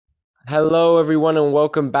Hello, everyone, and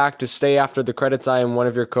welcome back to Stay After the Credits. I am one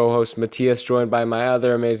of your co-hosts, Matthias, joined by my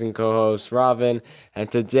other amazing co-host, Robin.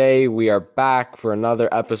 And today we are back for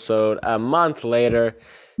another episode a month later.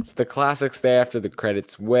 It's the classic Stay After the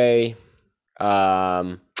Credits way.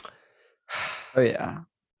 Um, Oh yeah,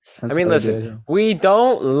 I that's mean, how we do listen, it here. we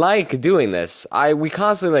don't like doing this. We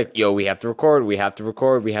constantly like, yo, we have to record, we have to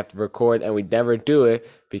record, we have to record, and we never do it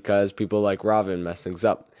because people like Robin mess things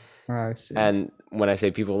up. I see. And when I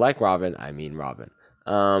say people like Robin, I mean Robin.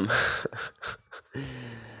 Um,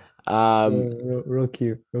 um, Real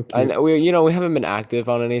cute, real I cute. know we haven't been active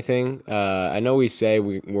on anything. I know we say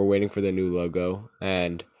we're waiting for the new logo,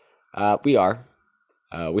 and we are.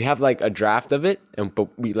 We have like a draft of it, and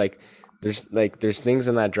but we like there's things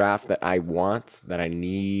in that draft that I want that I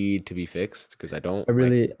need to be fixed because I don't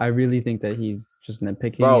like. I really think that he's just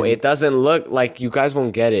nitpicking, Bro, and it doesn't look like you guys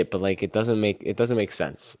won't get it, but like it doesn't make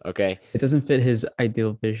sense. Okay. it doesn't fit his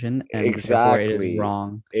ideal vision, and therefore it is Exactly.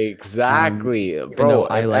 wrong. Exactly. Even though Bro,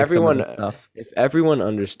 I like some of the stuff. if everyone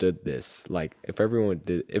understood this, like if everyone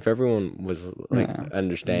was like Yeah,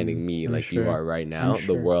 understanding me I'm like you sure. are right I'm now, the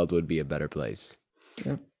sure. world would be a better place.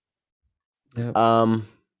 Yep, yep. Um,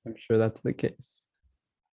 I'm sure that's the case.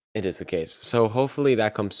 it is the case. So hopefully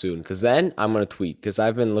that comes soon because then I'm gonna tweet because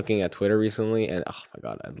I've been looking at Twitter recently and oh my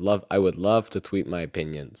God, I would love to tweet my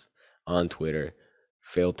opinions on Twitter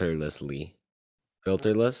filterlessly.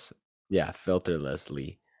 Filterless? Yeah,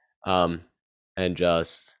 filterlessly. Um, and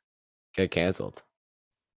just get canceled.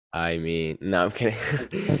 I mean, no, I'm kidding.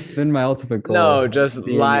 That's been my ultimate No, goal. just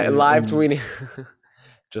Being live in tweeting.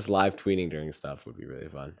 Just live tweeting during stuff would be really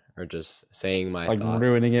fun, or just saying my like thoughts.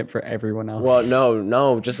 ruining it for everyone Well, else.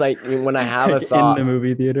 no, just like when I have a Like in the thought.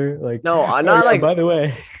 movie theater, like, No, I'm oh not yeah, like by the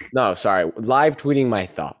way. no, sorry, live tweeting my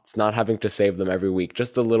thoughts, not having to save them every week.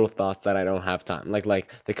 Just the little thoughts that I don't have time, like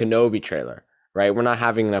the Kenobi trailer, right? We're not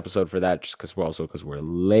having an episode for that just because we're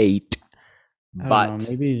late, I don't know, but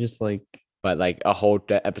maybe just like like a whole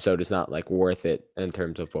episode is not like worth it in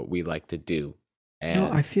terms of what we like to do. no,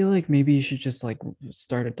 I And feel like maybe you should just like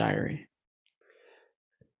start a diary.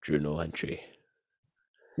 journal entry.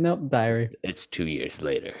 Nope, diary. It's 2 years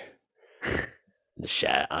later.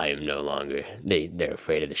 I am no longer. They're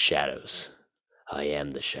afraid of the shadows. I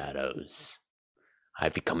am the shadows.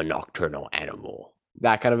 I've become a nocturnal animal.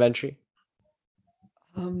 That kind of entry.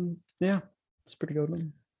 Yeah, it's a pretty good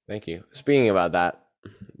one. Thank you. Speaking about that,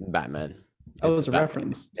 Batman. That It's was a a Batman.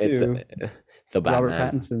 reference It's to the Robert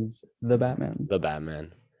Batman. Pattinson's The Batman. The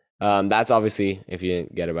Batman. That's obviously, if you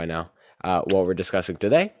didn't get it by now, what we're discussing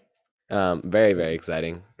today. Very, very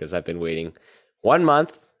exciting because I've been waiting 1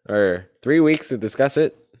 month or 3 weeks to discuss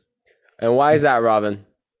it. And why is that, Robin?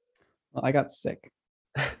 Well, I got sick.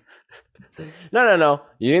 No.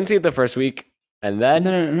 You didn't see it the first week, and No, then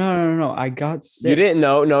no, no, no, no, no. I got you sick. didn't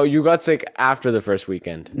know. No, you got sick after the first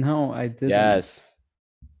weekend. No, I didn't. Yes.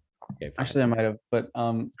 Okay, Actually, I fine. might have, but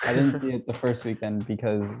I didn't see it the first weekend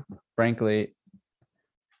because, frankly,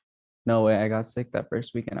 no way. I got sick that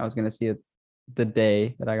first weekend. I was gonna see it the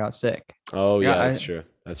day that I got sick. Oh Yeah, yeah, that's true.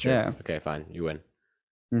 That's true. yeah. Okay, fine. You win.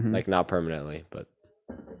 Hmm. Like not permanently, but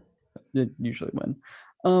Usually win.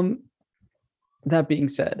 Um, that being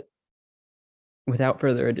said, without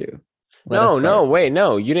further ado, let us no, start wait,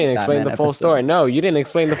 no. You the didn't explain Batman the full story. episode. No, you didn't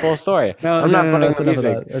explain the full story. No, I'm no, not no, no, putting that's the enough of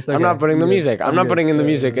music. that. That's I'm not okay. putting I'm the good. music. I'm I'm not good. putting in the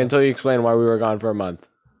music until you explain why we were gone for a month.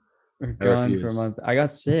 We're I gone for a refuse. month. I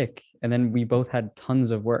got sick, and then we both had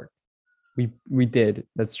tons of work. We did.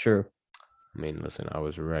 That's true. I mean, listen, I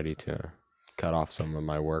was ready to cut off some of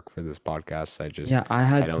my work for this podcast. Yeah,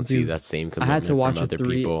 I don't see that same I had to commitment from watch a other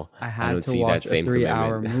three. people. I I had don't to see that watch a same 3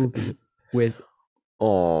 hour commitment. movie with.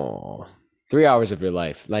 Oh, 3 hours of your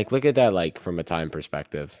life. Like, look at that, like, from a time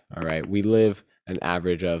perspective. All right. We live an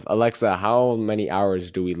average of, Alexa, how many hours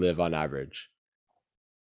do we live on average?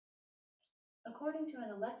 According to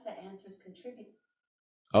an Alexa Answers contribute.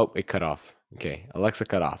 Oh, it cut off. Okay. Alexa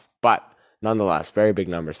cut off. But nonetheless, very big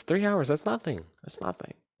numbers. 3 hours. That's nothing. That's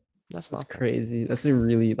nothing. That's That's nothing. crazy. That's a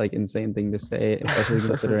really like insane thing to say, especially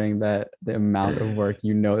considering that the amount of work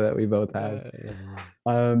that we both have.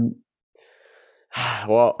 Um,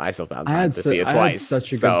 Well, I still found time to see it I had twice. such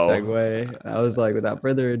a good So, segue. I was like, without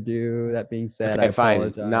further ado, that being said, I okay, fine.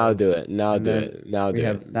 Now apologize. do it. Now And do then it. Now we do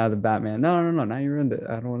have it. now the Batman. No, no, no. Now you ruined it.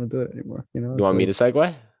 I don't want to do it anymore. You know, You it's want me to like,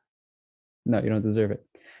 segue? no, you don't deserve it.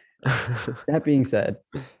 That being said,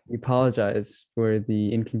 we apologize for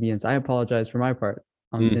the inconvenience. I apologize for my part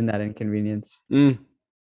Mm, in that inconvenience. mm,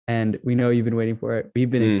 And we know you've been waiting for it. We've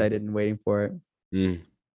been mm, excited and waiting for it. mm,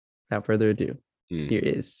 Without further ado, mm. here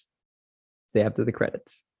is Stay After the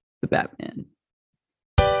Credits, the Batman.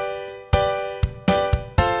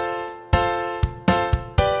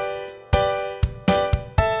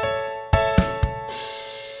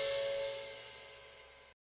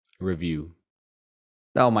 Review.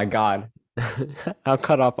 Oh my god. I'll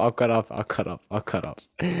cut off. I'll cut off. I'll cut off. I'll cut off.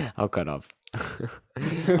 I'll cut off.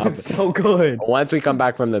 It was so good. Once we come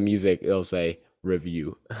back from the music, it'll say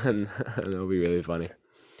review, and it'll be really funny.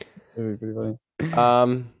 It was pretty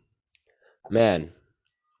funny. Man,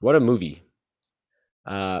 what a movie.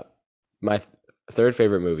 My third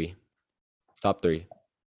favorite movie. Top 3.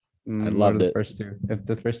 What are loved the it. first two. If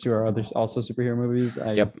the first two are others also superhero movies,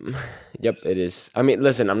 Yep. Yep, it is. I mean,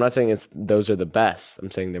 listen, I'm not saying those are the best.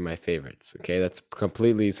 I'm saying they're my favorites. Okay, that's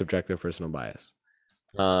completely subjective personal bias.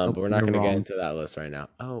 But we're not you're going to get wrong. into that list right now.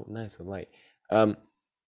 Oh, nice and light.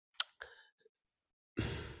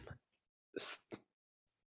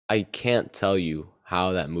 I can't tell you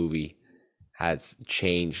how that movie has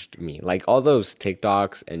changed me. Like all those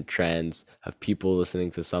TikToks and trends of people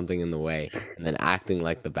listening to Something in the Way and then acting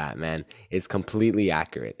like the Batman is completely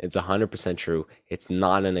accurate. It's 100% true. It's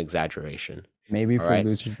not an exaggeration. Maybe for Alright.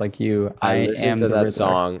 losers like you, I I am listened to the that Riddler.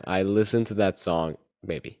 song. I listened to that song.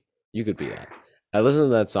 Maybe you could be that. I listen to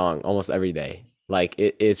that song almost every day. Like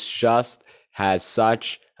it's just has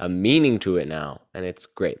such a meaning to it now, and it's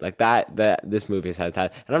great. Like that this movie has had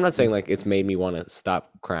that, and I'm not saying like it's made me want to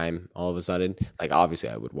stop crime all of a sudden. Like obviously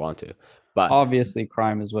I would want to, but Obviously,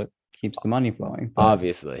 crime is what keeps the money flowing. But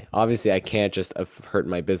obviously I can't just hurt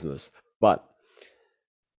my business. But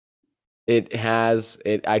it has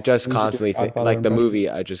it. I just You should do a constantly think Godfather like the impression. movie.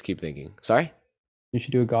 I just keep thinking. Sorry. you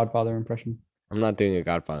should do a Godfather impression. I'm not doing a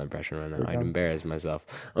Godfather impression right now. Good I'd job. embarrass myself.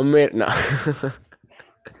 No.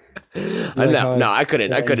 like how No, I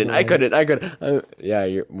couldn't. I explains, couldn't. like- I couldn't.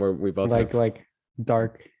 Yeah, we both have. like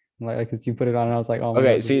dark, like because you put it on, and I was like, oh. my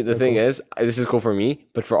Okay, God, see, this the so thing cool. is, this is cool for me,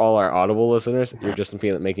 but for all our Audible listeners, you're just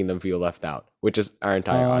making them feel left out, which is our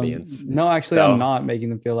entire audience. No, actually, So- I'm not making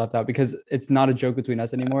them feel left out because it's not a joke between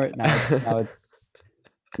us anymore.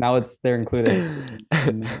 Now it's they're included.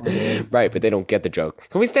 Right, but they don't get the joke.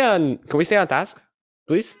 Can we stay on task,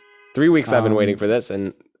 please? 3 weeks I've been waiting for this,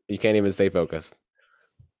 and you can't even stay focused.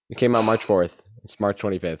 It came out March 4th. It's March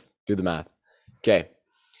 25th. Do the math. Okay.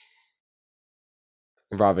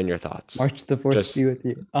 Robin, your thoughts. March the 4th Just- be with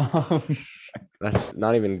you. That's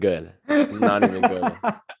not even good. Not even good.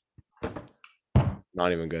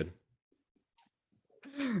 Not even good.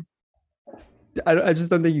 I just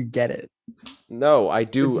don't think you get it. No, I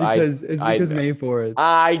It's do. because I May 4th.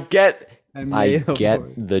 I get And I May the get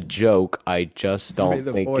 4th. the joke. I just May don't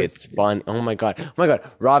the think 4th. it's fun. Oh my god.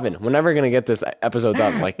 Robin, we're never gonna get this episode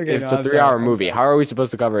done. Like Okay, it's no, a I'm 3-hour sorry, I'm movie. sorry. How are we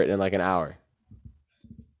supposed to cover it in like an hour?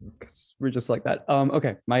 'Cause we're just like that.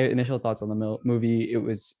 Okay, my initial thoughts on the movie, it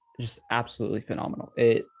was just absolutely phenomenal.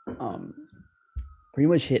 It pretty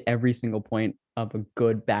much hit every single point of a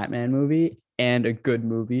good Batman movie and a good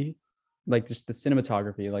movie. Like just the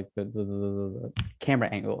cinematography, like the camera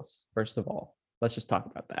angles. First of all, let's just talk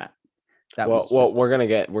about that. That Well, was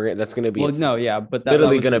just, that's gonna be well, its- no, yeah, but that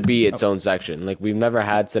literally was gonna just- be its oh, own section. Like we've never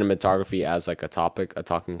had cinematography as like a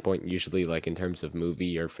talking point. Usually, like in terms of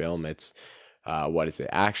movie or film, it's what is it?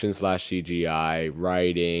 Action / CGI,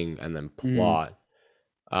 writing, and then Mhm. plot.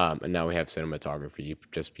 And now we have cinematography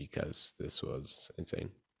just because this was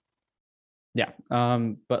insane. yeah.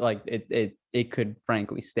 But like it could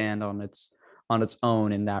frankly stand on its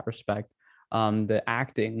own in that respect. The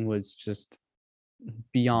acting was just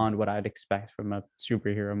beyond what I'd expect from a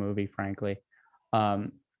superhero movie, frankly.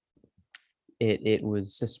 It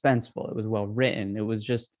was suspenseful, it was well written, it was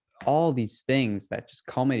just all these things that just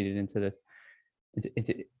culminated into this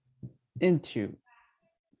into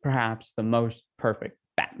perhaps the most perfect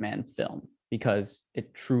Batman film, because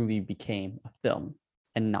it truly became a film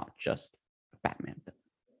and not just a Batman film.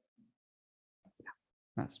 Yeah,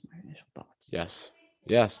 that's my initial thoughts. Yes.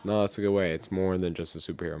 No, that's a good way. It's more than just a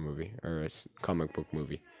superhero movie or a comic book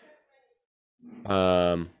movie.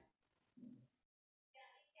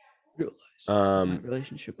 Realize Um, my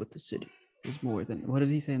relationship with the city is more than, what did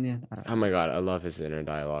he say in the end? I don't Oh my god, I love his inner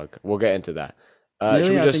dialogue. We'll get into that. Really?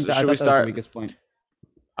 Should we I just think that- I should thought we that was the start? weakest point.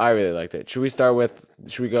 I really liked it. Should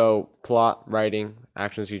we go plot, writing,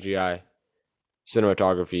 action, CGI,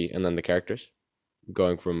 cinematography, and then the characters?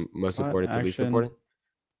 Going from most Plot, important to least action. important?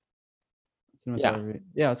 Cinematography.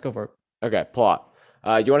 Yeah, let's go for it. Okay, plot.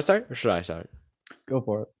 You want to start or should I start? Go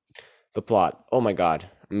for it. The plot. Oh my god,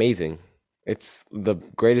 amazing. It's the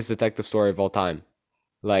greatest detective story of all time.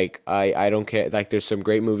 Like I don't care. Like there's some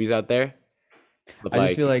great movies out there. But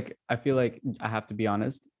I feel like I have to be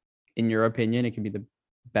honest. In your opinion, it can be the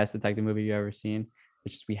best detective movie you've ever seen.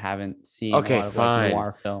 It's just we haven't seen Okay, a lot of fine. like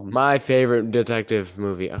noir films. my favorite detective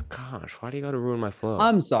movie. Oh gosh, why do you gotta ruin my flow?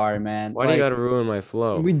 I'm sorry, man. Why do you Like, gotta ruin my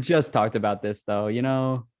flow? we just talked about this though, you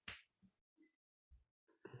know.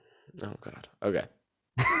 Oh god. Okay.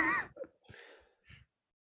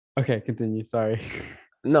 Okay, continue. Sorry.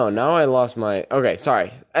 No, now I lost my. Okay,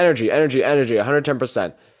 sorry. Energy, energy, energy.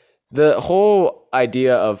 110%. The whole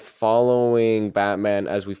idea of following Batman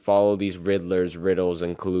as we follow these riddlers, riddles,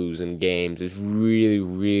 and clues and games is really,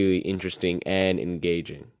 really interesting and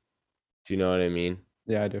engaging. Do you know what I mean?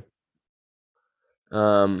 Yeah, I do.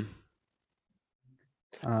 Um,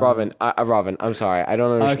 Um, Robin, I'm sorry. I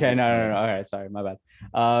don't okay, understand. no. All right, sorry, my bad.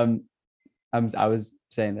 Um, I was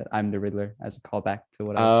saying that I'm the Riddler as a callback to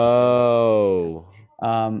what I said earlier.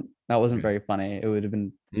 Oh. That wasn't very funny. It would have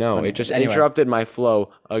been No, it funny. just Anyway, interrupted my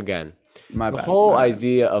flow again. my The bad, whole my bad.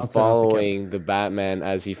 idea I'll of turn off the camera. following the Batman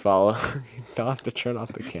as he follow you don't have to turn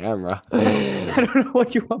off the camera. I don't know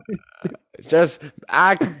what you want me to do. Just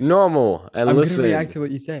act normal and I'm gonna react listen. to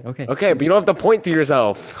what you say. Okay. Okay, but you don't have to point to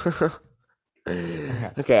yourself.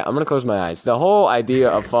 Okay. Okay, I'm gonna close my eyes. The whole idea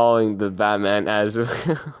of following the Batman as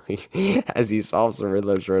as he solves the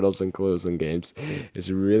Riddler's riddles and clues and games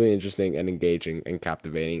is really interesting and engaging and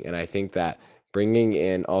captivating. And I think that bringing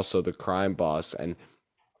in also the crime boss and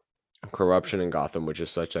corruption in Gotham, which is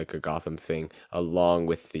such like a Gotham thing, along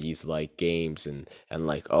with these like games and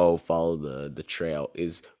like oh follow the trail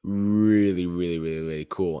is really really really really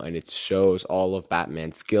cool, and it shows all of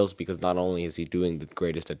Batman's skills because not only is he doing the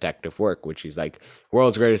greatest detective work, which he's like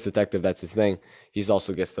world's greatest detective, that's his thing. He's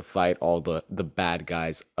also gets to fight all the bad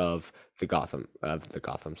guys of the Gotham,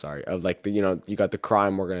 sorry, of like the you got the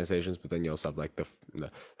crime organizations, but then you also have like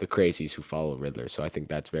the crazies who follow Riddler. So I think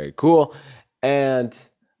that's very cool, and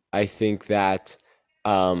I think that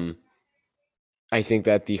um I think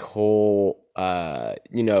that the whole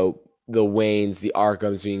the Waynes, the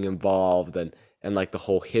Arkhams being involved and like the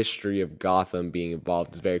whole history of Gotham being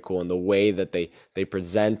involved is very cool, and the way that they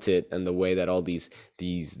present it and the way that all these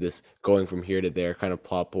this going from here to there kind of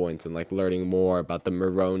plot points and like learning more about the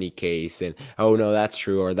Maroney case and oh no that's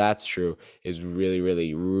true or that's true is really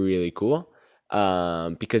really really cool.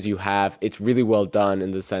 Because you have it's really well done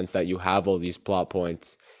in the sense that you have all these plot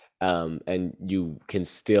points, and you can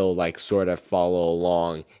still like sort of follow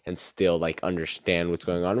along and still like understand what's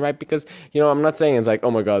going on, right? Because I'm not saying it's like,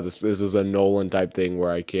 oh my god, this is a Nolan type thing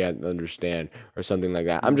where I can't understand or something like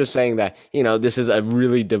that. I'm just saying that this is a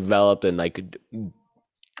really developed and like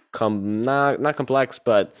not complex,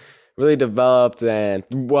 but really developed and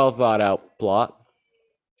well thought out plot.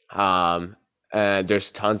 Um, and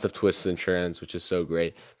there's tons of twists and turns, which is so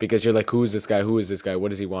great because you're like, who is this guy? Who is this guy? What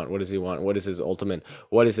does he want? What does he want? What is his ultimate?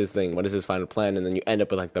 What is his thing? What is his final plan? And then you end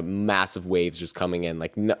up with like the massive waves just coming in,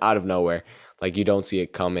 like out of nowhere, like you don't see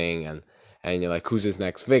it coming, and you're like, who's his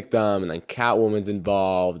next victim? And then Catwoman's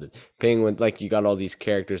involved, and Penguin. Like you got all these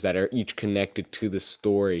characters that are each connected to the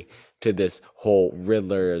story, to this whole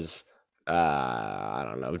Riddler's, I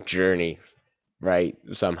don't know, journey, right?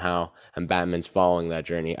 Somehow, and Batman's following that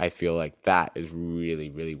journey. I feel like that is really,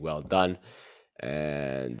 really well done.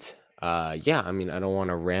 And yeah, I mean, I don't want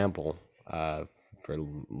to ramble for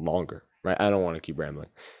longer, right? I don't want to keep rambling.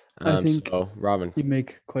 I think So Robin, you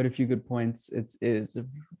make quite a few good points. It is a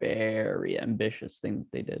very ambitious thing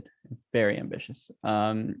that they did. Very ambitious.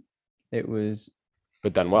 It was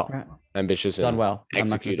but done well, ambitious done and well. I'm not gonna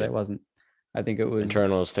say executed. it wasn't. I think it was.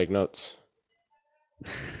 Eternals take notes.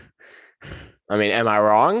 I mean, am I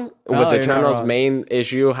wrong? No, Was you're not Eternals' wrong. main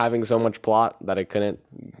issue having so much plot that it couldn't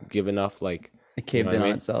give enough like It you know caved what in I on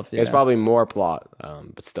mean? itself. It's Yeah. probably more plot,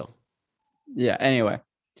 but still. Yeah. Anyway,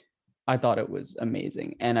 I thought it was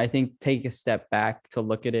amazing, and I think take a step back to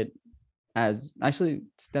look at it as actually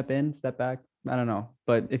step in, step back. I don't know,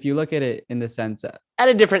 but if you look at it in the sense At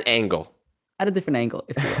a different angle. at a different angle,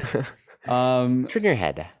 if you will. Turn your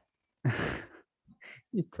head.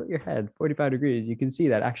 You tilt your head 45 degrees. You can see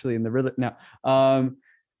that actually in the riddle. Now,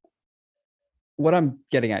 what I'm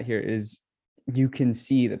getting at here is you can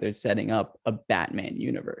see that they're setting up a Batman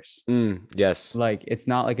universe. Yes. Like it's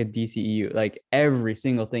not like a DCEU. Like every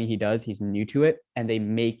single thing he does, he's new to it, and they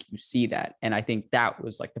make you see that. And I think that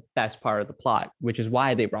was like the best part of the plot, which is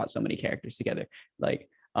why they brought so many characters together. Like,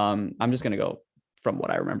 I'm just gonna go from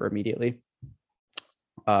what I remember immediately.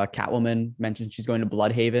 Catwoman mentioned she's going to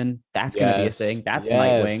Bloodhaven. That's going to be a thing. That's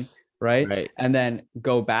Nightwing, right? Right. And then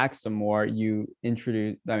go back some more. You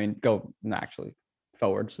introduce, I mean, go actually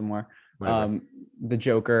forward some more. The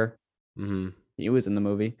Joker, he was in the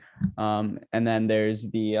movie. And then there's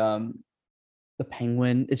the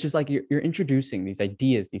Penguin. It's just like you're introducing these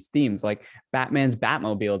ideas, these themes. Like Batman's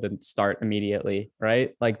Batmobile didn't start immediately,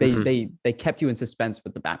 right? Like they kept you in suspense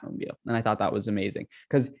with the Batmobile, and I thought that was amazing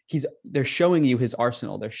because they're showing you his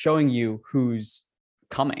arsenal. They're showing you who's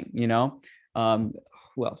coming.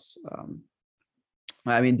 Who else?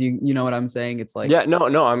 I mean, do you know what I'm saying? It's like Yeah, no,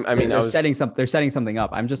 I mean, I they're was, setting something up.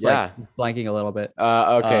 I'm just like yeah. blanking a little bit.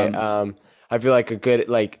 Okay. Um, I feel like a good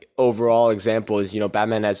like overall example is,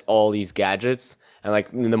 Batman has all these gadgets, and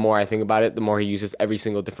like the more I think about it, the more he uses every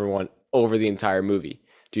single different one over the entire movie.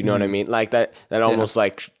 Do you know what I mhm, mean? Like that yeah. almost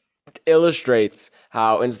like illustrates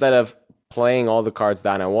how instead of playing all the cards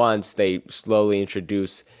down at once, they slowly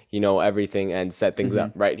introduce, everything and set things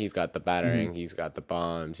up, Hmm. right? He's got the Hmm. batarang, he's got the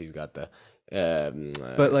bombs, he's got the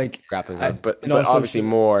But like, grappling hook, but it but also obviously should,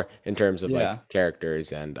 more in terms of like yeah.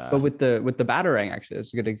 characters and But with the batarang, actually,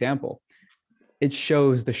 that's a good example. It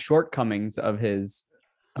shows the shortcomings of his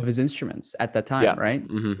instruments at that time, yeah. right?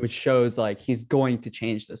 Hmm. Which shows like he's going to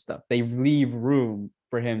change this stuff. They leave room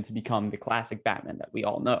for him to become the classic Batman that we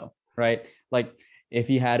all know, right? Like if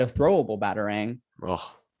he had a throwable batarang,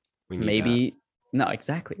 Oh, we need that. maybe no,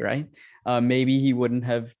 exactly, right? Maybe he wouldn't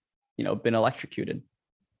have, been electrocuted,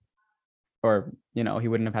 or he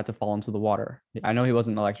wouldn't have had to fall into the water. I know he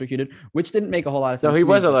wasn't electrocuted, which didn't make a whole lot of No, sense he to me,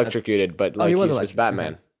 was but that's electrocuted, but oh, he like was he's just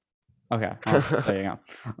electrocuted. Okay. Batman. Okay. Well, there you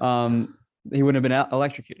go. He wouldn't have been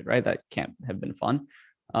electrocuted, right? That can't have been fun.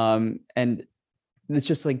 And it's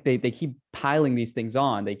just like they keep piling these things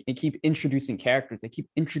on. They keep introducing characters. They keep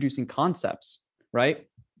introducing concepts, right?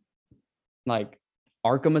 Like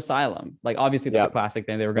Arkham Asylum. Like obviously that's a Yep. classic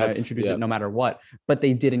thing. They were gonna That's introduce it yep. no matter what, but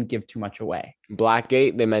they didn't give too much away.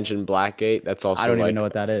 Blackgate. They mentioned Blackgate. That's I also don't even know like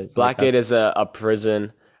what that is. Like Blackgate that's is a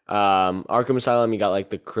prison. Arkham Asylum, you got like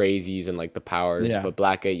the crazies and like the powers, yeah. but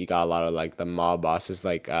Blackgate, you got a lot of like the mob bosses,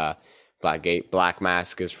 like Blackgate. Black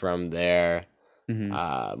Mask is from there. Hmm.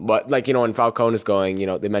 But like when Falcone is going,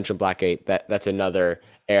 they mentioned Blackgate. That's another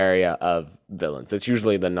area of villains. It's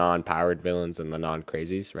usually the non-powered villains and the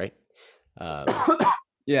non-crazies, right? Um,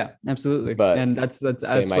 Yeah, absolutely. but And that's same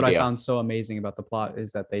what I idea. found so amazing about the plot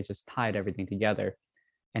is that they just tied everything together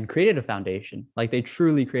and created a foundation. Like they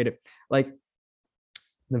truly created like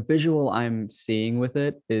the visual I'm seeing with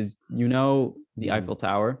it is the Mhm. Eiffel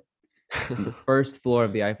Tower. On the first floor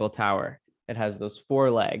of the Eiffel Tower, it has those four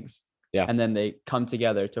legs, Yeah. and then they come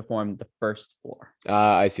together to form the first floor.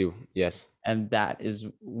 I see. Yes. And that is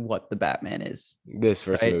what the Batman is, This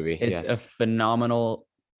first right? movie. It's a Yes. phenomenal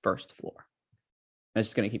first floor. And it's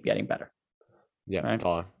just going to keep getting better, Yeah. right?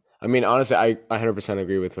 Taller. I mean, honestly, I 100%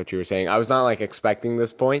 agree with what you were saying. I was not like expecting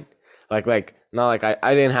this point. Like not like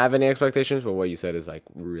I didn't have any expectations, but what you said is like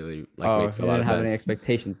really like Oh, makes you a lot didn't of have any sense.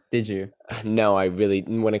 expectations, did you? No, I really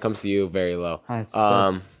when it comes to you, very low. That's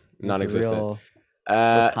Um, that's that's non-existent. real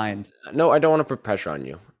Uh, kind. no, I don't want to put pressure on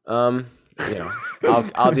you. You know,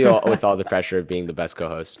 I'll deal with all the pressure of being the best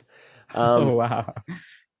co-host. Oh Um, wow.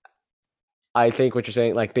 I think what you're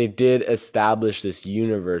saying, like they did establish this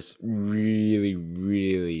universe really,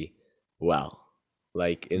 really well,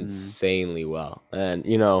 like Mm, insanely well. And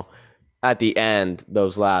at the end,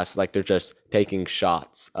 those last, like they're just taking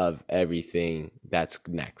shots of everything that's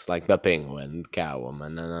next, like the Penguin,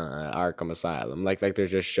 Catwoman, Arkham Asylum. Like they're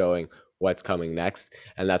just showing what's coming next,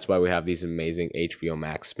 and that's why we have these amazing HBO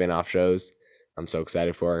Max spin-off shows. I'm so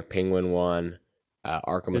excited for Penguin one,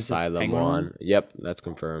 Arkham there's a Asylum penguin one. one. Yep, that's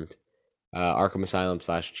confirmed. Arkham Asylum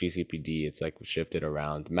slash GCPD. It's like shifted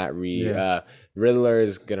around. Yeah. Riddler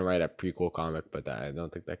is gonna write a prequel comic, but I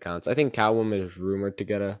don't think that counts. I think Catwoman is rumored to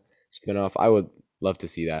get a spinoff. I would love to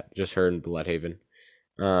see that. Just her in Bloodhaven.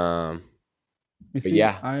 Um, You but see,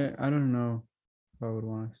 yeah. I don't know if I would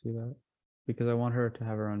want to see that because I want her to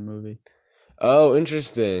have her own movie. Oh,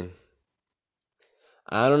 interesting.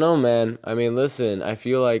 I don't know, man. I mean, listen. I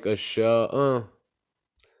feel like a show.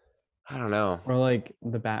 I don't know. Or like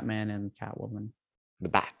the Batman and Catwoman. The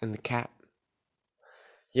Bat and the Cat.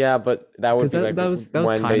 Yeah, but that would Because be like that was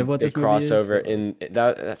when kind of what they this movie cross is, over but like in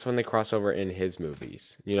that's when they cross over in his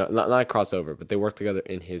movies. Not crossover, but they work together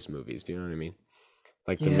in his movies. Do you know what I mean?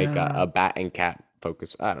 Like to make a yeah. bat and cat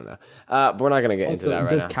focus. I don't know. But we're not gonna get into Also, that right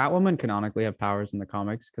does now. Catwoman canonically have powers in the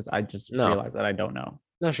comics? Because I just No, realized that I don't know.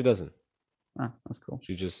 no, she doesn't. Ah, that's cool.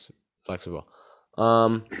 She's just flexible.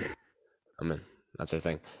 Um, I mean that's her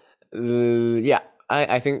thing. Yeah,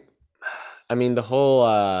 I think. I mean the whole.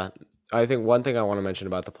 I think one thing I want to mention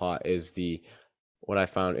about the plot is the what I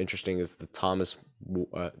found interesting is the Thomas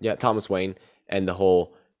Wayne and the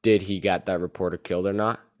whole did he get that reporter killed or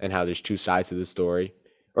not, and how there's two sides to the story,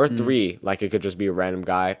 or Mm, three, like it could just be a random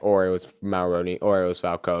guy, or it was Maroni, or it was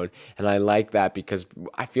Falcone, and I like that because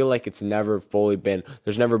I feel like there's never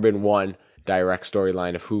been one direct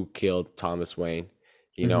storyline of who killed Thomas Wayne.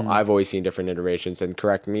 hmm. I've always seen different iterations, and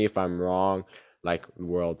correct me if I'm wrong, like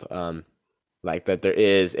world, like that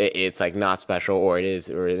it's like not special or it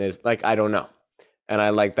is like I don't know, and I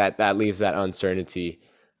like that leaves that uncertainty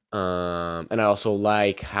And I also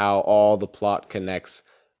like how all the plot connects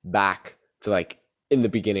back to like in the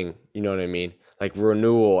beginning. You know what I mean? Like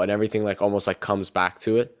renewal and everything, like almost like comes back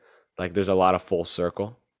to it. Like there's a lot of full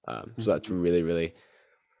circle. So that's really really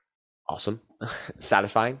awesome,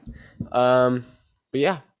 satisfying. But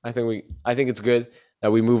yeah, I think it's good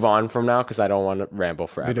that we move on from now because I don't want to ramble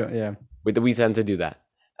We forever. don't. Yeah, We tend to do that.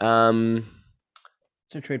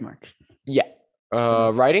 it's our trademark. Yeah.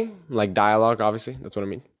 That's- Writing, like dialogue, obviously. That's what I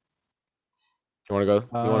mean. You want to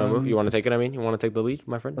go? You want to move? You want to take it? I mean, you want to take the lead,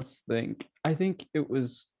 my friend? Let's think. I think it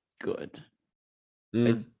was good.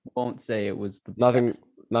 Mm, I won't say it was the nothing, best.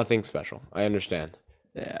 nothing special. I understand.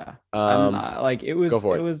 Yeah, I'm not, like it was. Go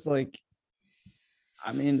for It it. was like,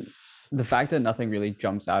 I mean, the fact that nothing really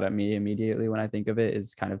jumps out at me immediately when I think of it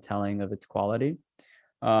is kind of telling of its quality.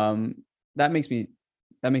 Um, that makes me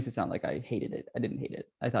that makes it sound like I hated it. I didn't hate it.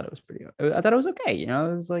 I thought it was pretty. I thought it was okay. You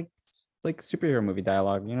know, it was like superhero movie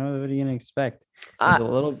dialogue. You know, what are you gonna expect? It was I, a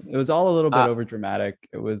little. It was all a little bit I, over dramatic.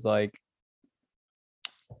 It was like,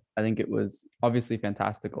 I think it was obviously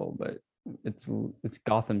fantastical, but it's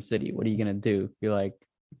Gotham City. What are you gonna do? Be like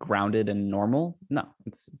grounded and normal? No,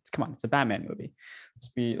 it's come on. It's a Batman movie.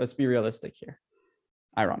 Let's be realistic here.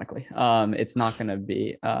 Ironically, it's not gonna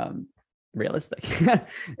be realistic.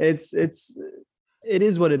 It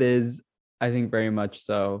is what it is. I think very much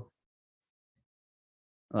so.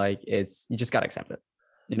 Like it's you just gotta accept it.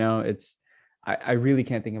 You know, I really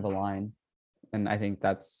can't think of a line, and I think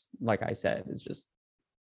that's like I said, it's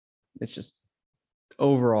just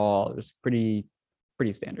overall just pretty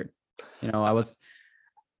standard. You know, I was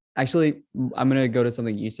actually I'm gonna go to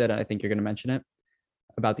something you said, and I think you're gonna mention it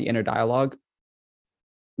about the inner dialogue.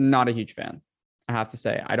 Not a huge fan. I have to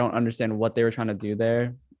say, I don't understand what they were trying to do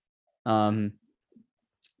there. Um,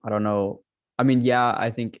 I don't know. I mean, yeah,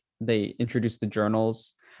 I think they introduced the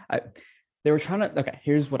journals. I They were trying to okay,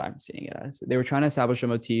 here's what I'm seeing it as. They were trying to establish a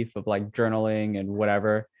motif of like journaling and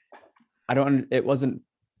whatever. I don't it wasn't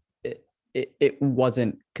it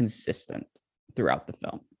wasn't consistent throughout the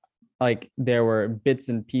film. Like there were bits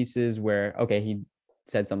and pieces where okay, he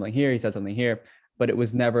said something here, he said something here, but it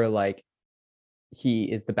was never like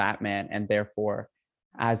he is the Batman and therefore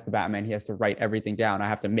as the Batman he has to write everything down. I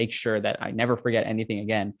have to make sure that I never forget anything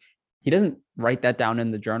again. He doesn't write that down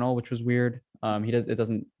in the journal, which was weird. He does it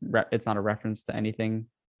doesn't it's not a reference to anything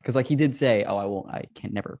because like he did say, "Oh, I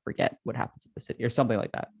can never forget what happens in the city" or something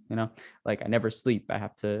like that. You know, like I never sleep. I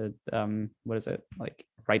have to what is it like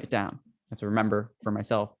write it down. I have to remember for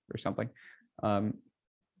myself or something. Um,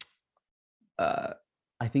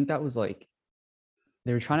 I think that was like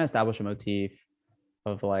they were trying to establish a motif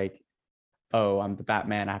of like, oh, I'm the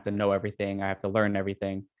Batman. I have to know everything. I have to learn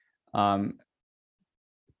everything um,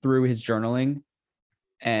 through his journaling.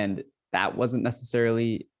 And that wasn't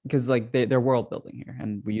necessarily because like they're world building here.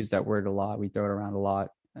 And we use that word a lot. We throw it around a lot.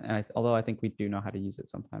 And although I think we do know how to use it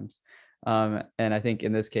sometimes. And I think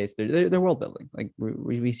in this case, they're world building. Like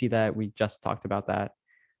we see that. We just talked about that.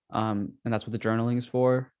 And that's what the journaling is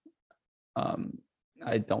for. Um,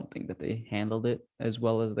 I don't think that they handled it as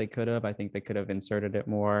well as they could have. I think they could have inserted it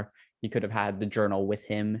more. He could have had the journal with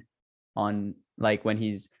him on like when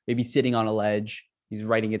he's maybe sitting on a ledge, he's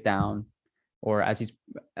writing it down, or as he's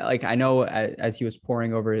like I know as he was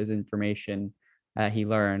poring over his information he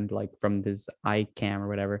learned like from his eye cam or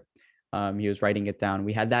whatever, he was writing it down.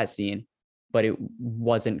 We had that scene, but it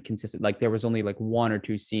wasn't consistent. Like there was only like one or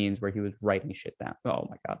two scenes where he was writing shit down. Oh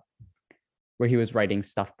my god, where he was writing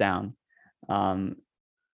stuff down um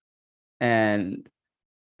and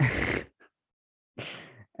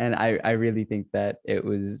and I really think that it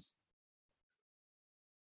was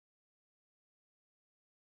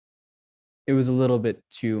a little bit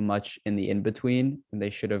too much in the in between, and they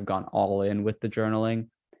should have gone all in with the journaling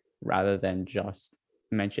rather than just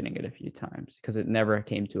mentioning it a few times because it never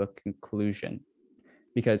came to a conclusion.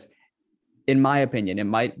 Because in my opinion, it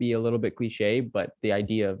might be a little bit cliche, but the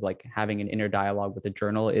idea of like having an inner dialogue with a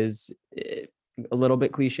journal is a little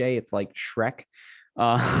bit cliche. It's like Shrek.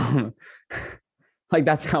 Um, like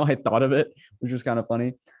that's how I thought of it, which was kind of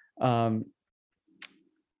funny. Um,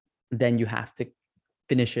 then you have to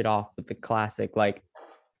finish it off with the classic, like,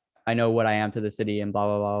 I know what I am to the city and blah,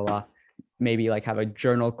 blah, blah, blah. Maybe like have a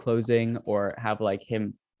journal closing or have like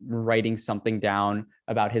him writing something down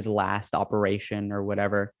about his last operation or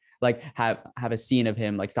whatever. Like have a scene of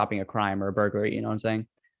him like stopping a crime or a burglary, you know what I'm saying?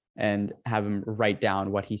 And have him write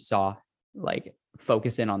down what he saw, like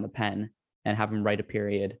focus in on the pen and have him write a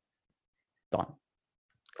period. Done.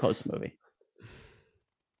 Close the movie.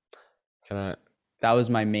 Can I? That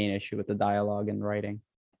was my main issue with the dialogue and writing.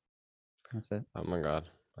 That's it. Oh my god,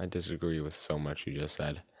 I disagree with so much you just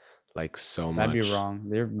said. like so That'd be much. wrong.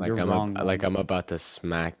 You're Like wrong. I'm about to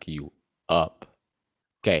smack you up.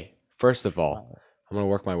 Okay, first of all, I'm gonna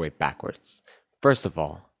work my way backwards. First of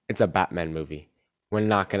all, it's a Batman movie. We're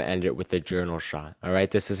not gonna end it with a journal shot. All right,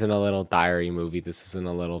 this isn't a little diary movie. This isn't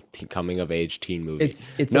a little coming of age teen movie.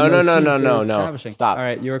 It's a No, no, no, motif no, that no, it's no. establishing. All Stop.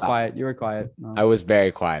 right, you were Stop. quiet. You were quiet. No. I was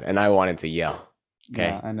very quiet and I wanted to yell.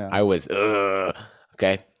 Yeah, Okay. I know. I was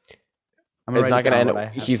okay. I'm gonna It's write not it gonna down. end. What I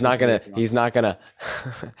have He's not disagree gonna. with you on. He's not gonna.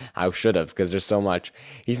 I should have, because there's so much.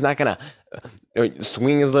 He's not gonna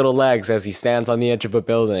swing his little legs as he stands on the edge of a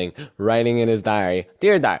building, writing in his diary,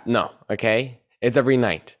 "Dear Diary." No, okay. It's every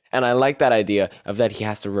night, and I like that idea of that he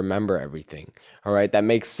has to remember everything. All right, that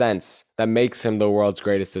makes sense. That makes him the world's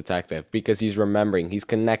greatest detective because he's remembering. He's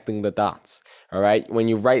connecting the dots. All right. When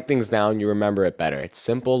you write things down, you remember it better. It's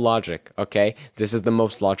simple logic. Okay. This is the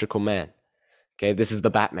most logical man. Okay. This is the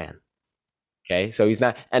Batman. Okay, so he's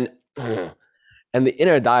not, and and the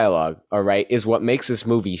inner dialogue, all right, is what makes this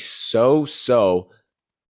movie so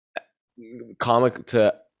comic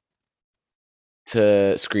to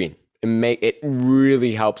screen. It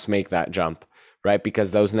really helps make that jump, right?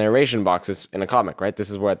 Because those narration boxes in a comic, right?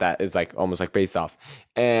 This is where that is like almost like based off,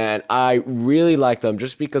 and I really like them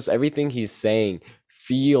just because everything he's saying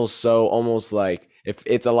feels so almost like if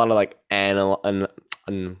it's a lot of like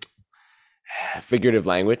figurative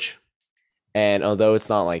language. And although it's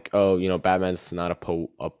not like, oh, Batman's not a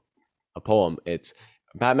poem. It's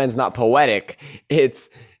Batman's not poetic. It's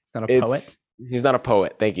not a poet. He's not a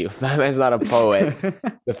poet. Thank you. Batman's not a poet.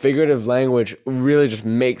 The figurative language really just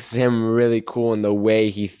makes him really cool in the way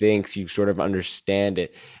he thinks. You sort of understand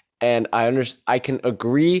it. And I can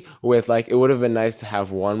agree with like it would have been nice to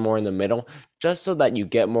have one more in the middle, just so that you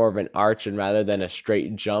get more of an arch and rather than a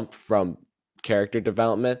straight jump from character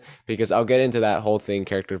development, because I'll get into that whole thing,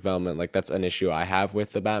 character development, like that's an issue I have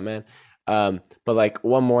with the Batman. But like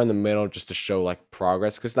one more in the middle just to show like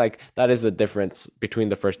progress, because like that is the difference between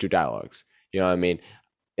the first two dialogues. You know what I mean?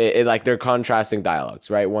 It like they're contrasting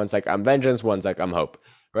dialogues, right? One's like I'm vengeance, one's like I'm hope,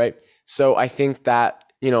 right? So I think that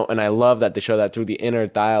and I love that they show that through the inner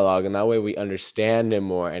dialogue, and that way we understand him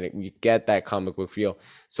more, and you get that comic book feel.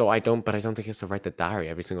 So I don't think he has to write the diary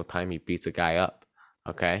every single time he beats a guy up,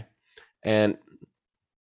 okay? And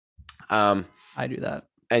I do that.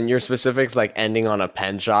 And your specifics like ending on a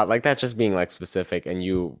pen shot, like that's just being like specific, and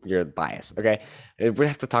you're biased. Okay, we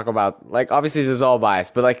have to talk about like obviously this is all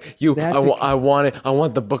biased, but like I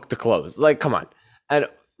want the book to close. Like come on. And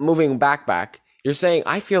moving back, you're saying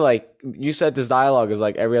I feel like you said this dialogue is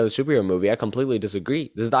like every other superhero movie. I completely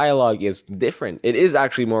disagree. This dialogue is different. It is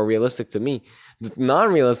actually more realistic to me. The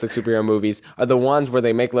non-realistic superhero movies are the ones where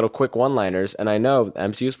they make little quick one-liners, and I know the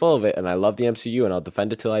MCU is full of it, and I love the MCU, and I'll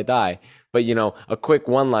defend it till I die. But a quick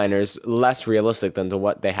one-liner is less realistic than to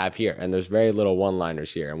what they have here, and there's very little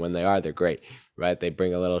one-liners here, and when they are, they're great, right? They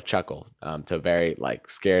bring a little chuckle to a very like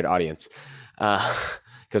scared audience.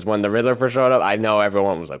 Because when the Riddler first showed up, I know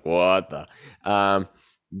everyone was like, "What the?"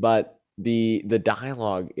 But the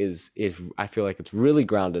dialogue is I feel like it's really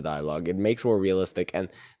grounded dialogue. It makes more realistic, and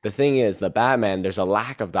the thing is, the Batman, there's a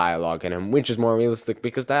lack of dialogue in him, which is more realistic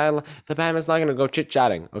because the Batman's not gonna go chit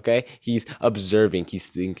chatting. Okay, he's observing, he's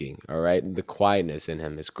thinking. All right, the quietness in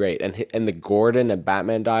him is great, and the Gordon and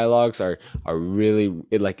Batman dialogues are really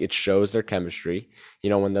it shows their chemistry.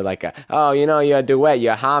 When they're like, oh, you're a duet,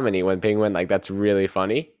 you're a harmony. When Penguin, like that's really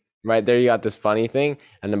funny. Right there, you got this funny thing,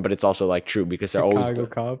 and then but it's also like true because they're always Chicago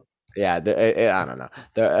Cop. yeah, I don't know.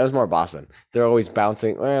 It was more Boston. They're always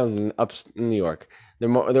bouncing. Well, up New York.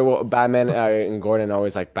 They're Batman and Gordon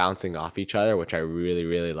always like bouncing off each other, which I really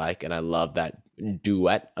really like, and I love that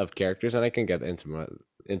duet of characters. And I can get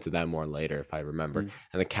into that more later if I remember.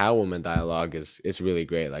 And the Catwoman dialogue is really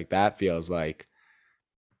great. Like that feels like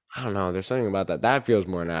I don't know. There's something about that feels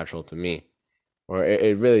more natural to me, or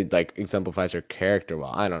it really like exemplifies her character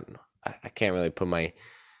well. I don't know. I can't really put my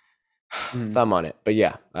thumb on it, but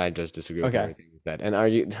yeah, I just disagree with everything you said. And are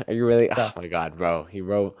you really? Oh my god, bro,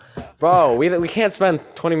 bro. We can't spend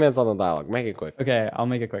 20 minutes on the dialogue. Make it quick. Okay, I'll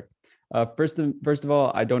make it quick. First of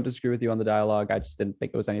all, I don't disagree with you on the dialogue. I just didn't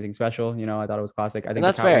think it was anything special. I thought it was classic. I think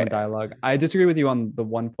that's the fair. Catwoman dialogue. I disagree with you on the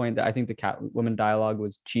one point that I think the Catwoman dialogue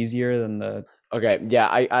was cheesier than the. Okay, yeah,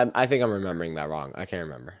 I think I'm remembering that wrong. I can't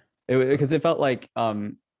remember. Because it felt like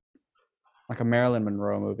a Marilyn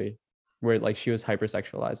Monroe movie where like she was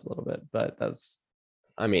hypersexualized a little bit, but that's.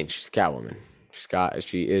 I mean, she's Catwoman. She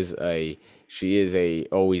has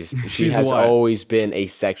what? always been a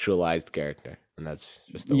sexualized character, and that's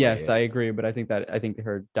just the way it is. I agree, but I think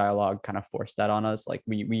her dialogue kind of forced that on us. Like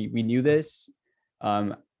we knew this,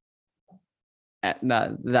 that's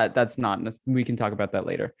not. We can talk about that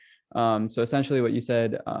later. So essentially, what you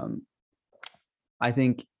said, I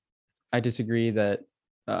think I disagree that.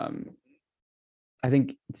 I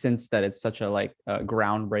think since that it's such a like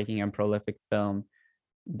groundbreaking and prolific film,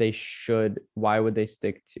 they should. Why would they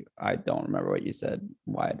stick to? I don't remember what you said.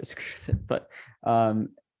 Why I disagree with it, but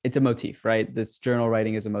it's a motif, right? This journal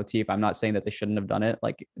writing is a motif. I'm not saying that they shouldn't have done it.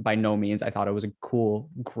 Like by no means. I thought it was a cool,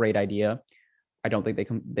 great idea. I don't think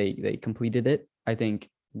they completed it. I think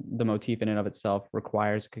the motif in and of itself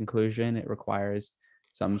requires a conclusion. It requires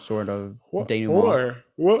some sort of denouement.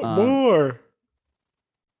 What Um, more?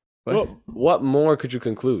 but What more could you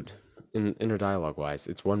conclude in inner dialogue wise?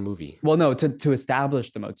 It's one movie. well, no, to establish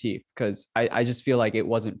the motif, because I just feel like it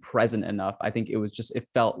wasn't present enough. I think it was just it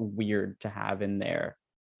felt weird to have in there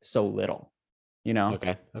so little, you know,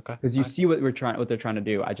 Okay. Okay. because you see what they're trying to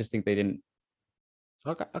do. I just think they didn't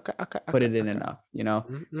Okay. Okay. Okay. put Okay, it in okay. enough, you know,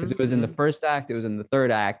 because it Mhm, was in the mhm. first act, it was in the third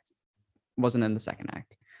act, wasn't in the second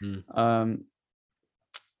act. Mm.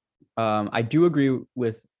 I do agree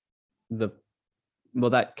with the well,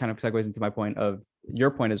 that kind of segues into my point of your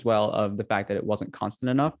point as well of the fact that it wasn't constant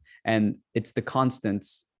enough, and it's the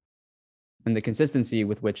constants and the consistency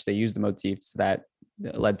with which they use the motifs that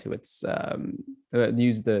led to its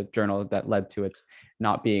use the journal that led to its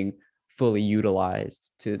not being fully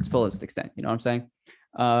utilized to its fullest extent. You know what I'm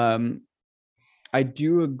saying? I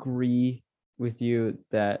do agree with you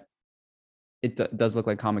that it does look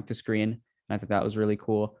like comic to screen, and I think that was really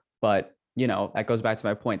cool. But you know, that goes back to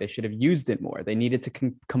my point. They should have used it more. They needed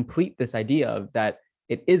to complete this idea of that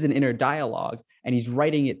it is an inner dialogue, and he's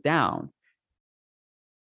writing it down.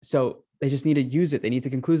 So they just need to use it. They need to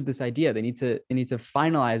conclude this idea. They need to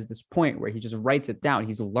finalize this point where he just writes it down.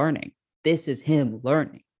 He's learning. This is him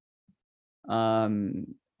learning.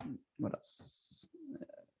 What else?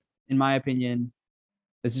 In my opinion,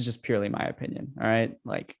 this is just purely my opinion. All right,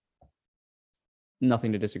 like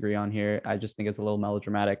nothing to disagree on here. I just think it's a little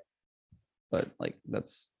melodramatic, but like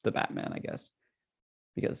that's the Batman, I guess.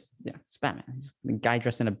 Because yeah, it's Batman. He's the guy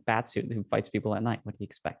dressed in a bat suit who fights people at night. What do you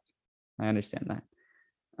expect? I understand that.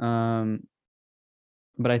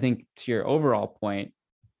 But I think to your overall point,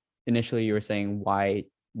 initially you were saying why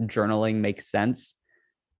journaling makes sense.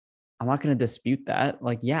 I'm not going to dispute that.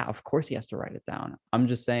 Like, yeah, of course he has to write it down. I'm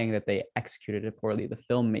just saying that they executed it poorly. The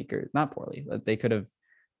filmmaker, not poorly, but they could have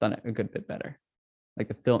done it a good bit better. Like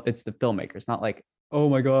the film, it's the filmmakers, not like, oh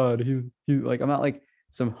my god, he like I'm not like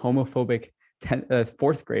some homophobic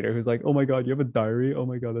fourth grader who's like, oh my god, you have a diary. Oh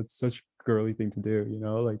my god, that's such a girly thing to do. You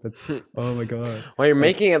know, like that's oh my god. Well, you're Like,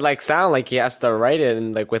 making it like sound like he has to write it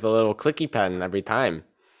in like with a little clicky pen every time.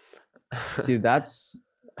 see, that's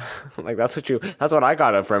Like that's what I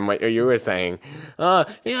got it from what you were saying. Yeah,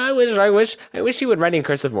 I wish he would write in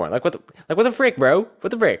cursive more. Like what the frick, bro? What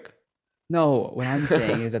the frick? no. What I'm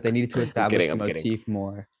saying is that they needed to establish the I'm kidding. motif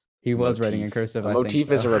more. He was writing in Motif. cursive. A I motif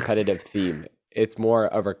think, is a repetitive theme. It's more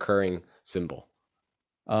a recurring symbol.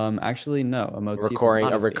 Actually, no. A motif is Recurring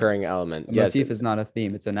not a a theme. recurring element. A Yes. motif is not a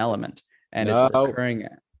theme. It's an element, and No. it's recurring.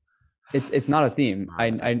 It's not a theme.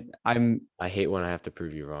 I hate when I have to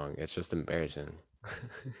prove you wrong. It's just embarrassing.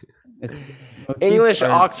 It's English motifs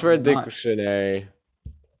are Oxford not- Dictionary.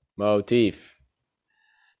 Motif.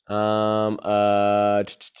 a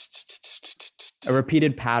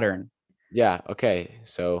repeated pattern. Yeah, okay.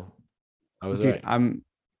 So I was Dude, right. I'm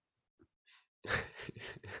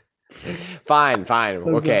Fine.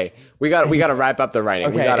 Okay. We got to wrap up the writing.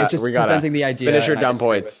 okay. It's just we gotta presenting the idea. finish your and I dumb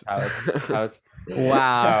disagree with points. How it's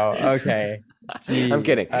wow. Okay. I'm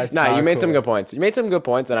kidding. That's No, you not made some cool. good points. You made some good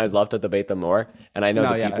points, and I'd love to debate them more. And I know No,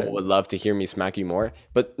 that yeah. people would love to hear me smack you more,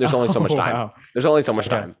 but there's only so much Oh, time. wow. There's only so much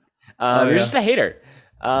Okay. time. Oh, You're yeah. just a hater.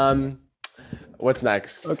 What's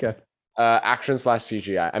next? Okay. Action /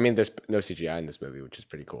 CGI. I mean, there's no CGI in this movie, which is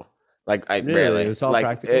pretty cool. Like I Really? barely. It was all like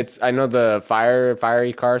practical? I know the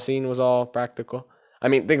fiery car scene was all practical. I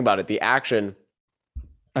mean, think about it. The action.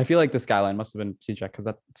 I feel like the skyline must have been CGI because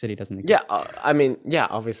that city doesn't exist. Yeah. I mean, yeah.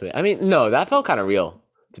 Obviously. I mean, no, that felt kind of real.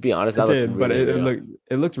 To be honest, It that looked did, but really real.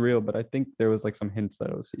 it looked real. But I think there was like some hints that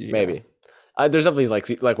it was CGI. Maybe. There's definitely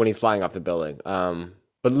like when he's flying off the building.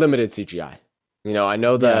 But limited CGI. You know, I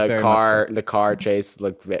know Yeah, the very much so. car chase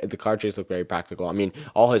looked very practical. I mean,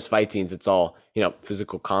 all his fight scenes, it's all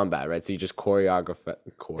physical combat, right? So you just choreograph.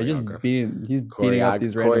 They're just he's beating up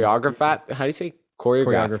these random Choreograph. How do you say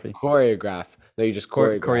choreograph? Choreography. Choreograph. No, you just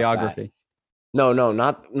choreograph. That. choreography. No,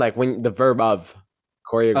 not like when the verb of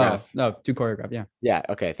choreograph. Oh no, to choreograph. Yeah. Yeah.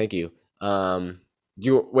 Okay. Thank you. Do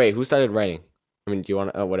you wait? Who started writing? I mean, do you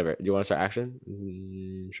want to? Whatever. Do you want to start action?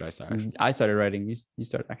 Should I start action? I started writing. You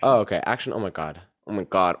started actually. Oh, okay. Action. Oh my god. Oh my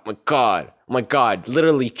god. Oh my god. Oh my god.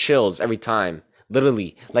 Literally chills every time.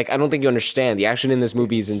 Literally, like I don't think you understand. The action in this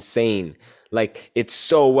movie is insane. Like it's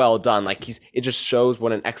so well done. Like it just shows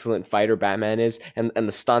what an excellent fighter Batman is, and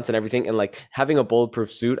the stunts and everything. And like having a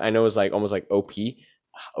bulletproof suit, I know is like almost like OP,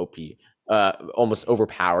 almost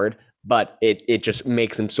overpowered. But it just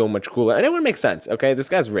makes him so much cooler, and it would make sense. Okay, this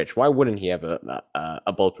guy's rich. Why wouldn't he have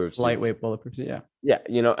a bulletproof suit? Lightweight bulletproof. Yeah. Yeah,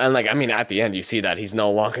 and like I mean, at the end you see that he's no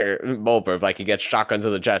longer bulletproof. Like he gets shotgun to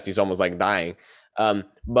the chest, he's almost like dying.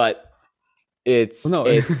 But it's Well, no,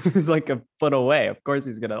 it's it's like a foot away. Of course,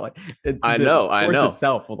 he's gonna like. I The know force itself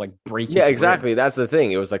itself will like break. yeah, his exactly. ribs. That's the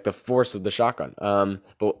thing. It was like the force of the shotgun.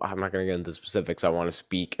 But I'm not gonna get into specifics. I want to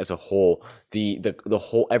speak as a whole. The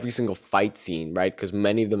whole every single fight scene, right? Because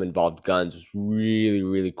many of them involved guns. Was really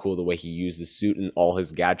really cool the way he used the suit and all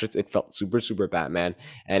his gadgets. It felt super Batman,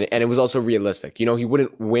 and it was also realistic. He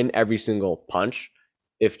wouldn't win every single punch,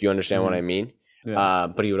 if you understand what I mean. Yeah.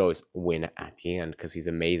 But he would always win at the end because he's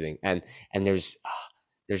amazing. And there's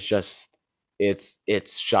just it's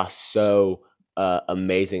just so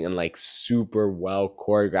amazing and like super well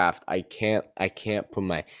choreographed. I can't put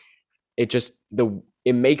my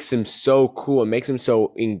it makes him so cool. It makes him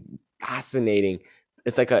so fascinating.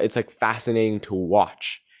 It's like fascinating to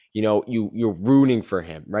watch. You're rooting for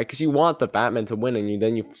him, right? Because you want the Batman to win, and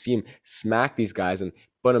you see him smack these guys and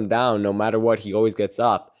put him down. No matter what, he always gets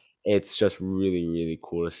up. It's just really really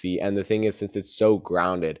cool to see. And the thing is, since it's so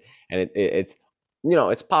grounded and it's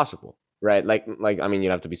it's possible, right? Like I mean,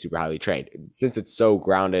 you'd have to be super highly trained. Since it's so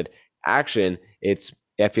grounded action,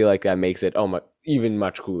 I feel like that makes it even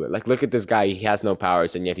much cooler. Like look at this guy, he has no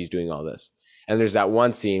powers and yet he's doing all this. And there's that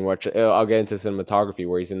one scene where I'll get into cinematography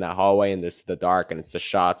where he's in that hallway and there's the dark and it's the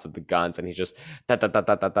shots of the guns and he's just and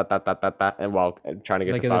while trying to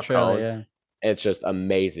get Like to in the trailer, Falcone. yeah. It's just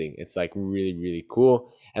amazing. It's like really really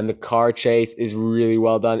cool, and the car chase is really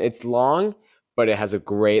well done. It's long, but it has a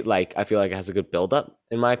great, like, I feel like it has a good build up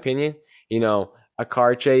in my opinion. A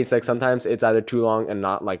car chase, like sometimes it's either too long and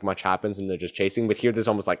not like much happens and they're just chasing, but here there's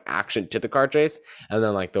almost like action to the car chase, and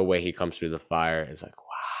then like the way he comes through the fire is like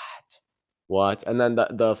what, and then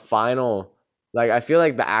the final, like I feel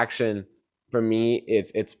like the action for me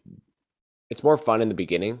it's more fun in the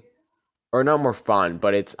beginning, or not more fun,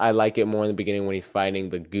 but I like it more in the beginning when he's fighting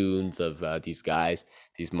the goons of these guys,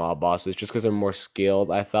 these mob bosses, just because they're more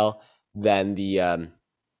skilled. I felt than the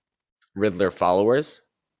Riddler followers,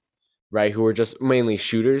 right? Who were just mainly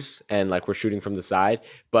shooters and like were shooting from the side.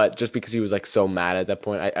 But just because he was like so mad at that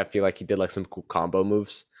point, I feel like he did like some cool combo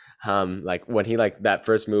moves. Like when he like that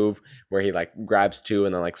first move where he like grabs two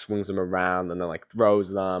and then like swings them around and then like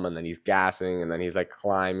throws them and then he's gassing and then he's like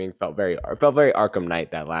climbing. Felt very Arkham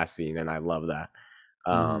Knight, that last scene, and I love that.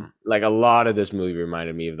 Like a lot of this movie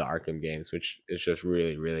reminded me of the Arkham games, which is just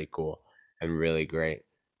really really cool and really great.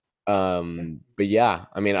 But yeah,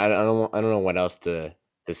 I mean, I don't know what else to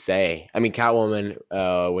say. I mean, Catwoman,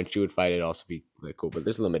 when she would fight, it'd also be really cool, but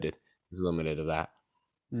there's limited of that.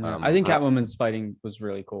 Yeah. I think Catwoman's fighting was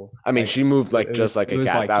really cool. I mean, Like, she moved like it just was- like it a was,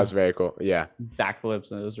 cat. like, That was just very cool. Yeah,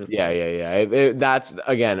 backflips, and it was really yeah, cool. yeah. That's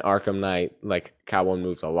again Arkham Knight. Like Catwoman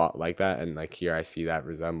moves a lot like that, and like here I see that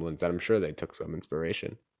resemblance, and I'm sure they took some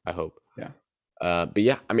inspiration. I hope. Yeah. But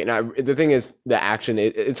yeah, I mean, the thing is, the action.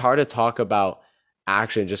 It's hard to talk about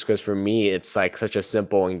action just because for me, it's like such a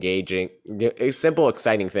simple, engaging, simple,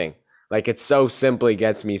 exciting thing. Like it so simply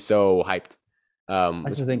gets me so hyped.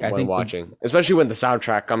 That's the thing. I When think watching, especially when the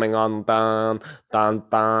soundtrack coming on, dun,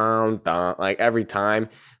 like every time,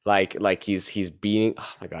 like he's beating.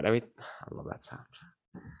 Oh my god, I love that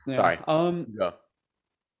soundtrack. yeah. Sorry. Go.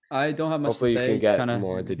 I don't have much Hopefully to you say. can get Kinda-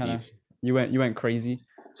 more into kinda- deep. You went crazy.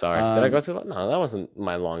 Sorry, did I go Um, too long? No, that wasn't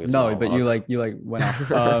my longest. No, but you monologue. went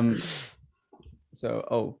off.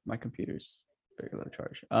 So my computer's very low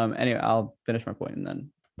charge. Anyway, I'll finish my point and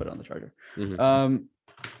then put it on the charger. Mhm.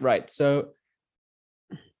 Right. So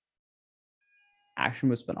action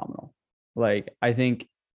was phenomenal. Like I think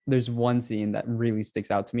there's one scene that really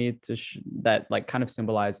sticks out to me that like kind of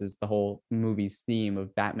symbolizes the whole movie's theme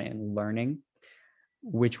of Batman learning,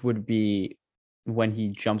 which would be when he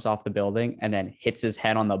jumps off the building and then hits his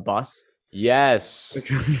head on the bus, Yes. which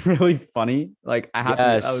was really funny. Like I have to,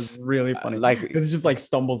 that was Yes. really funny. Like Because it just like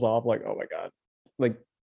stumbles off, like, oh my god,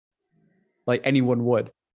 like anyone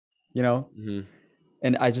would, you know. mhm.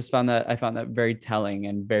 And I found that very telling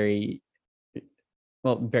and very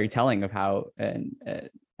telling of how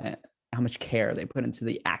how much care they put into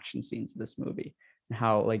the action scenes of this movie, and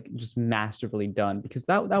how like just masterfully done, because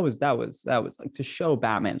that was like to show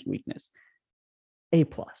Batman's weakness. A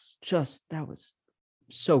plus, just that was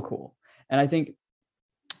so cool. And I think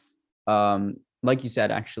like you said,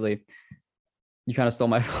 actually, you kind of stole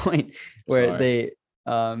my point where Sorry. they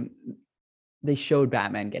they showed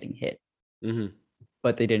Batman getting hit, Hmm.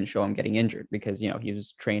 but they didn't show him getting injured because he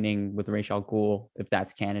was training with Ra's al Ghul, if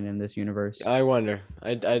that's canon in this universe. I wonder.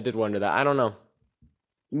 I did wonder that. I don't know.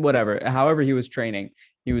 Whatever. However, he was training.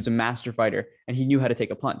 He was a master fighter, and he knew how to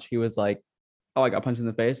take a punch. He was like, "Oh, I got punched in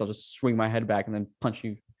the face. I'll just swing my head back and then punch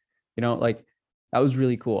you." Like that was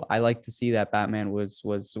really cool. I like to see that Batman was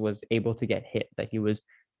able to get hit. That he was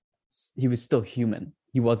still human.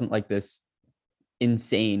 He wasn't like this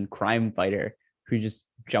insane crime fighter who just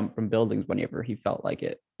jumped from buildings whenever he felt like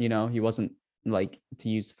it. He wasn't, like, to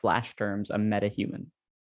use Flash terms, a meta human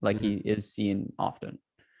like he is seen often.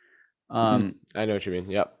 I know what you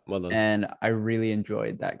mean. Yep. Well done. And I really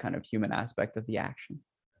enjoyed that kind of human aspect of the action.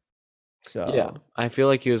 Yeah, So I feel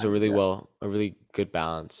like he was a really yeah. a really good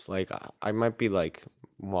balance. Like I might be like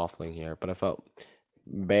waffling here, but I felt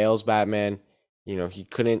Bale's Batman, he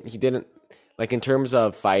didn't like in terms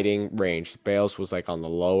of fighting range, Bale's was like on the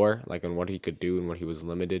lower, like on what he could do and what he was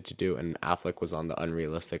limited to do, and Affleck was on the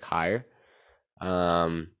unrealistic higher.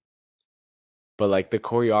 Um, but like the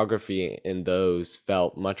choreography in those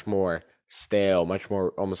felt much more stale, much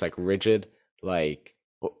more almost like rigid, like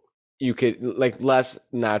you could like less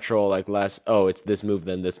natural, like less, oh, it's this move,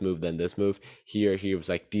 then this move, then this move. Here he was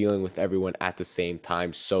like dealing with everyone at the same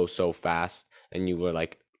time so fast, and you were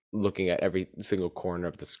like looking at every single corner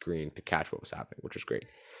of the screen to catch what was happening, which was great.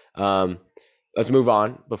 um let's move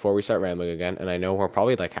on before we start rambling again, and I know we're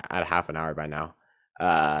probably like at half an hour by now.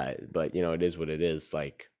 But it is what it is.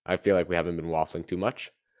 Like I feel like we haven't been waffling too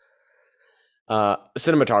much.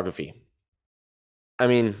 Cinematography. I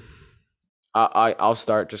mean, I'll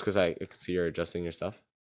start just because I can see you're adjusting your stuff.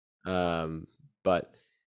 But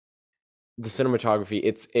the cinematography,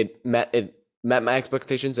 it met my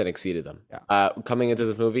expectations and exceeded them. Yeah. Coming into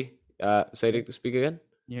this movie, speak again.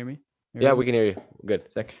 You hear me? Yeah, we can hear you.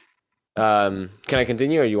 Good. Sick. Can I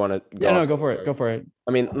continue, or you want to go? Yeah, no, off? go for it. Go for it.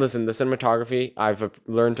 I mean, listen, the cinematography, I've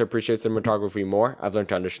learned to appreciate cinematography more. I've learned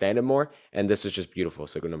to understand it more. And this is just beautiful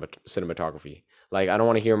cinematography. Like, I don't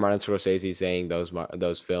want to hear Martin Scorsese saying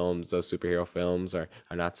those films, those superhero films are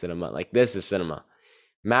not cinema. Like, this is cinema.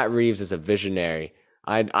 Matt Reeves is a visionary.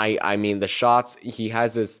 I mean, the shots he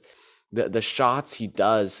has the shots he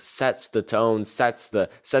does sets the tone, sets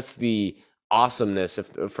the awesomeness,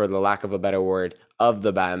 if for the lack of a better word, of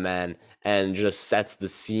the Batman, and just sets the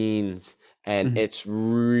scenes, and it's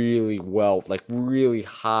really well, like really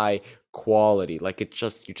high quality. Like you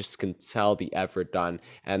just can tell the effort done,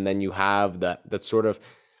 and then you have that sort of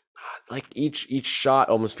like each shot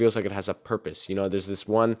almost feels like it has a purpose. There's this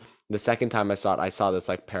one, the second time I saw it, I saw this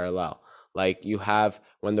like parallel. Like you have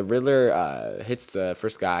when the Riddler hits the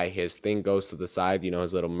first guy, his thing goes to the side,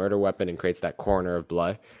 his little murder weapon, and creates that corner of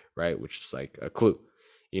blood, right? Which is like a clue.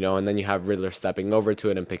 And then you have Riddler stepping over to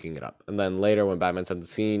it and picking it up. And then later when Batman's on the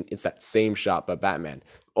scene, it's that same shot, but Batman,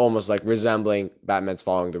 almost like resembling Batman's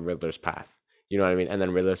following the Riddler's path. You know what I mean? And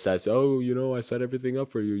then Riddler says, oh, I set everything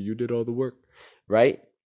up for you. You did all the work, right?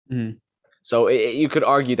 Mm-hmm. So you could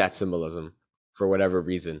argue that symbolism for whatever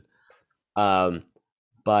reason.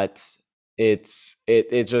 But it's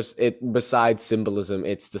just besides symbolism,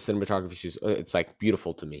 it's the cinematography. It's like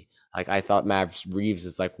beautiful to me. Like I thought Matt Reeves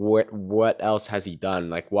is like, what else has he done?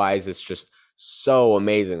 Like, why is this just so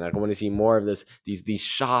amazing? Like I want to see more of this. These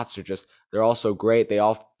shots are just, they're all so great. They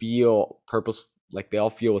all feel purpose, like they all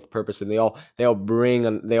feel with purpose, and they all bring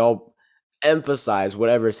and they all emphasize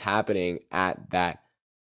whatever is happening at that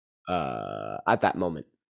moment.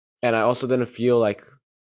 And I also didn't feel like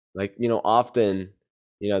often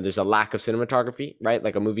there's a lack of cinematography, right?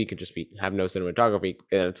 Like a movie could just have no cinematography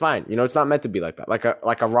and it's fine. It's not meant to be like that. Like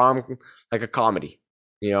a comedy,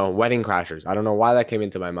 Wedding Crashers. I don't know why that came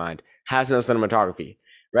into my mind. Has no cinematography,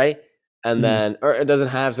 right? And then, or it doesn't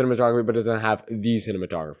have cinematography, but it doesn't have the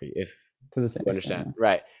cinematography, if To the same you extent, understand,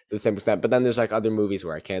 right? To the same extent. But then there's like other movies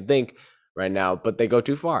where I can't think right now, but they go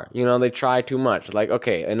too far. They try too much. Like,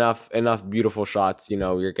 okay, enough beautiful shots.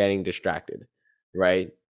 You're getting distracted,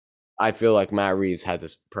 right? I feel like Matt Reeves had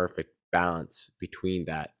this perfect balance between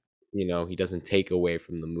that. He doesn't take away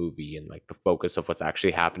from the movie and like the focus of what's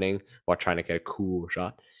actually happening while trying to get a cool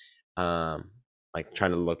shot. Like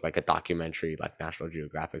trying to look like a documentary, like National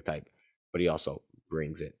Geographic type, but he also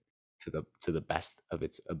brings it to the best of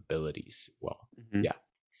its abilities. Well, yeah.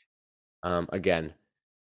 Again,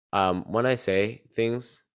 when I say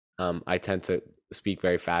things, I tend to speak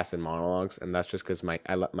very fast in monologues, and that's just because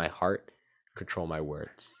I let my heart control my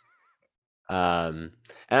words. And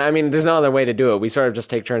I mean, there's no other way to do it. We sort of just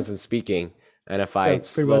take turns in speaking, and if I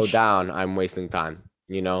slow down, I'm wasting time.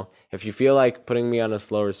 If you feel like putting me on a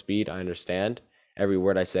slower speed, I understand. Every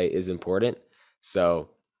word I say is important. So,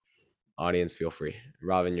 audience, feel free.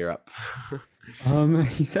 Robin, you're up.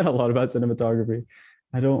 You said a lot about cinematography.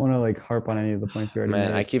 I don't want to like harp on any of the points you already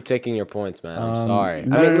Man, I made. keep taking your points, man. I'm sorry.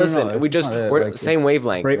 No, I mean, no, no, no. listen, we That's just not it. we're Like same it's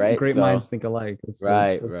wavelength, right? great minds So think alike. That's what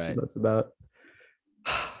right, right. that's about.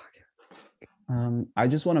 I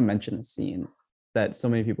just want to mention a scene that so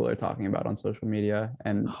many people are talking about on social media,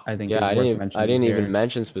 and I think Yeah, is worth I mentioning didn't even here.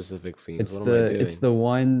 mention specific scenes. It's What am I it's doing? the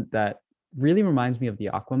one that really reminds me of the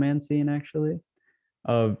Aquaman scene, actually,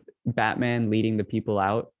 of Batman leading the people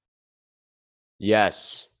out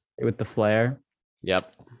Yes. with the flare,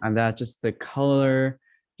 Yep. and that just the color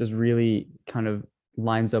just really kind of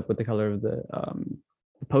lines up with the color of the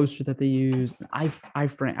poster that they use. I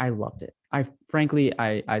loved it. I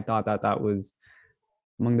thought that that was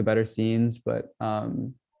among the better scenes, but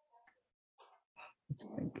let's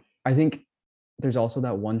think. I think there's also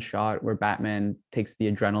that one shot where Batman takes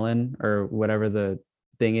the adrenaline or whatever the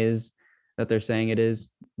thing is that they're saying it is,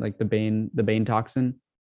 like the Bane toxin.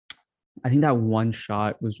 I think that one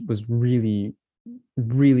shot was really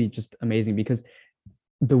really just amazing because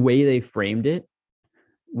the way they framed it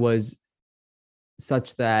was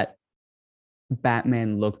such that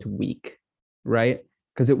Batman looked weak, right?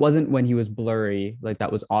 Because it wasn't when he was blurry, like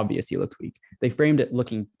that was obvious he looked weak. They framed it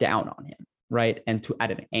looking down on him, right? And to at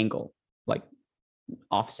an angle, like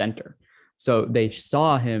off center. So they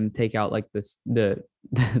saw him take out like this the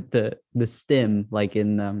stim, like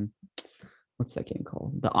in what's that game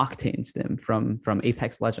called? The Octane stim from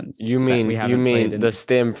Apex Legends that we You haven't played mean the in.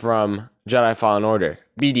 stim from Jedi Fallen Order?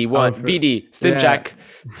 BD Oh, one for BD stim yeah. check.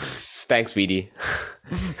 Thanks, BD.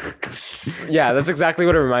 Yeah, that's exactly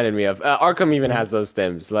what it reminded me of. Arkham even has those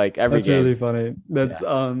stims, like every That's really game. funny. That's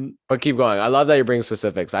Yeah. But keep going. I love that you're bringing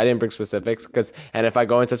specifics. I didn't bring specifics and if I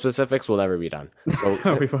go into specifics, we'll never be done. So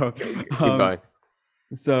we won't. keep going.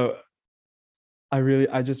 So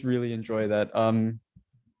I just really enjoy that.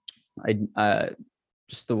 I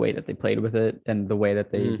just the way that they played with it and the way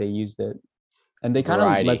that Mhm. they used it, and they kind of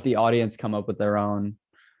let Variety. the audience come up with their own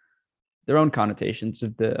connotations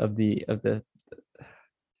of the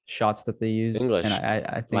shots that they used, and English.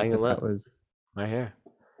 I think Lying that lit. that was My hair.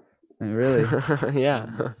 really.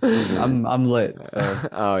 Yeah. I'm lit. So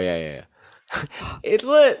Oh yeah. It's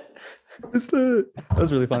lit. it's lit. That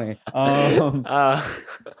was really funny. Uh,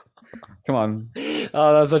 Come on,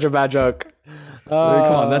 oh, that was such a bad joke. come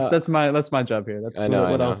on. Uh, That's my job here. That's I what know,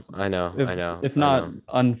 else? If I not know.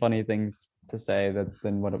 unfunny things to say, that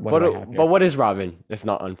then what do I have But here? what is Robin if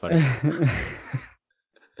not unfunny?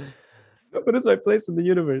 What is my place in the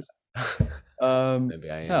universe?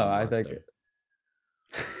 Maybe I No, am a I think monster.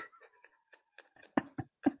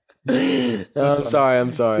 that's I'm funny. sorry.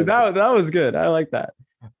 I'm sorry. I'm sorry. That was good. I like that.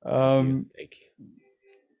 Thank you. Thank you.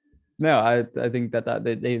 No, I think that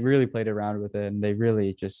they really played around with it, and they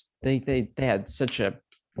really just they had such a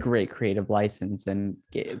great creative license, and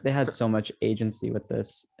they had so much agency with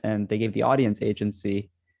this, and they gave the audience agency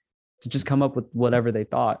to just come up with whatever they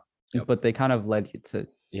thought, Yep. but they kind of led you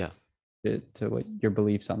Yeah. to what your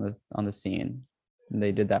beliefs on the scene, and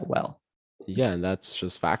they did that well. Yeah, and that's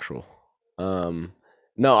just factual.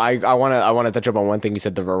 No, I wanna touch up on one thing you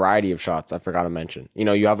said, the variety of shots. I forgot to mention. You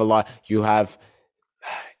know, you have a lot. You have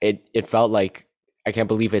it felt like I can't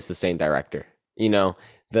believe it's the same director. You know,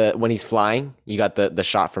 the when he's flying, you got the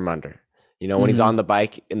shot from under. You know, when he's on the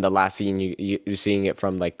bike in the last scene, you're seeing it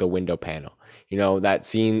from like the window panel. You know, that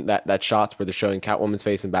scene that shots where they're showing Catwoman's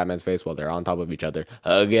face and Batman's face while they're on top of each other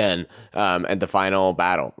again. And the final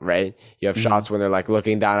battle, right? You have Mhm. shots when they're like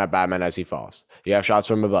looking down at Batman as he falls. You have shots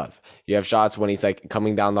from above. You have shots when he's like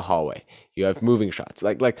coming down the hallway. You have moving shots.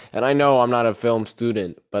 And I know I'm not a film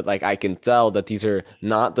student, but like I can tell that these are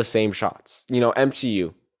not the same shots. You know,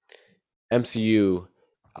 MCU,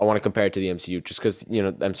 I want to compare it to the MCU just because, you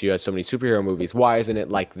know, the MCU has so many superhero movies. Why isn't it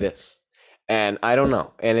like this? And I don't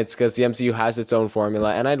know. And it's because the MCU has its own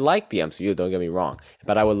formula. And I like the MCU, don't get me wrong.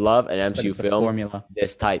 But I would love an But MCU it's a film, formula.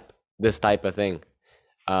 this type of thing.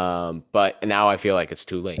 But now I feel like it's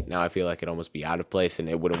too late. Now I feel like it almost be out of place and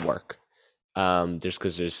it wouldn't work. Just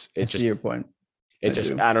because I see your point.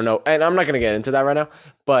 I don't know. And I'm not going to get into that right now,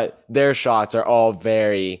 but their shots are all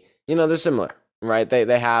very, you know, they're similar, right?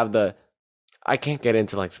 They have I can't get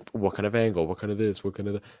into like what kind of angle, what kind of this, what kind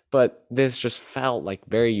of but this just felt like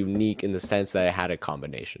very unique in the sense that it had a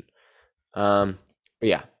combination. But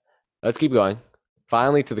yeah, let's keep going.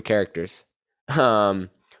 Finally to the characters.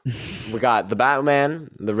 We got the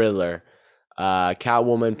Batman, the Riddler,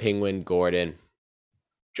 Catwoman, Penguin, Gordon,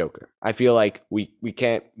 Joker. I feel like we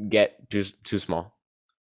can't get too small.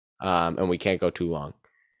 And we can't go too long.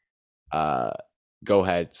 Go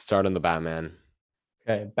ahead, start on the Batman.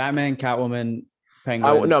 Okay, Batman, Catwoman,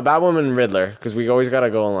 Penguin. No, Batwoman and Riddler, because we always gotta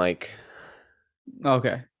go on like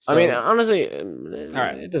Okay. I mean, So honestly, all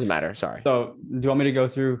right. it doesn't matter. Sorry. So do you want me to go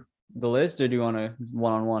through the list, or do you want to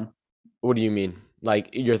one-on-one? What do you mean? Like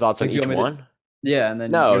your thoughts on Like, do you each want me to? one? Yeah, and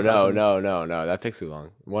then No, your thoughts no, on. no, no, no. That takes too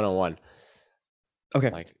long. One on one. Okay.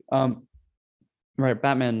 Like, Um. Right.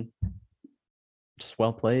 Batman, just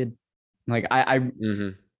well played. Like I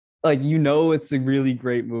mhm. like, it's a really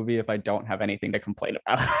great movie if I don't have anything to complain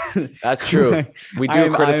about. That's true. Like, We do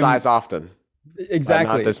I'm criticize often, but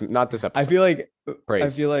exactly. not this I episode. feel like I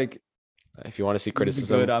Praise. feel like If you want to see you're the good,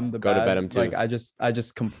 criticism, I'm the go to bad. Venom Like 2. I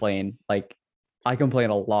just complain. Like I complain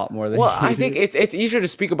a lot more than Well, I you think do. it's easier to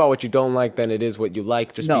speak about what you don't like than it is what you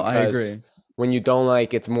like, just No, I because agree. when you don't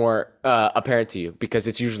like, it's more apparent to you because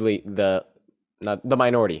it's usually not the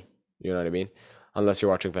minority. You know what I mean? Unless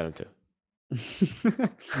you're watching Venom 2.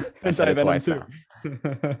 I said Anti it Venom twice too.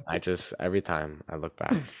 now. I just every time I look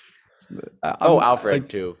back. Oh, I'm Alfred like,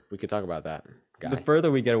 too. We could talk about that the guy.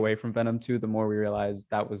 further we get away from Venom 2, the more we realize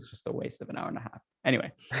that was just a waste of an hour and a half.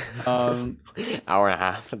 Anyway, um, Hour and a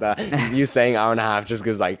half. That you saying hour and a half just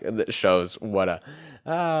gives like that shows what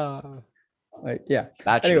a like yeah.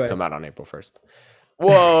 that should have Anyway, come out on April 1st.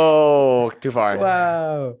 Whoa, too far.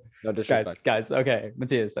 wow, No disrespect. guys. Okay,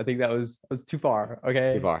 Matthias, I think that was too far. Too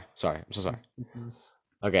Okay, far. Sorry. I'm so sorry. this is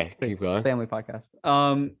Okay, keep it's a going. family podcast.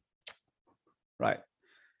 Right,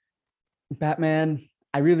 Batman.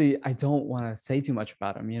 I don't want to say too much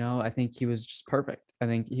about him. I think he was just perfect. I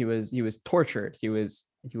think he was tortured. He was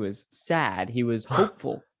sad. He was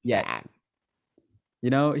hopeful. Yet Sad. he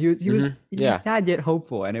was Yeah. sad yet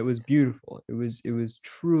hopeful, and it was beautiful. It was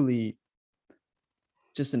truly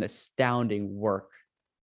just an astounding work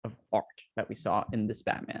of art that we saw in this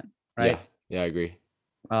Batman, right? Yeah, I agree.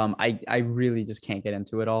 I really just can't get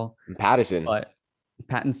into it all, And Patterson. but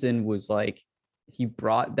Pattinson was like, he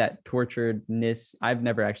brought that torturedness. I've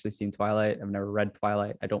never actually seen Twilight. I've never read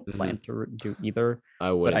Twilight. I don't plan to do either, I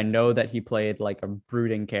but I would. know that he played like a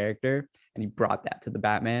brooding character, and he brought that to the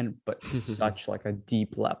Batman, but to such like a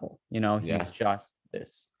deep level. Yeah. He's just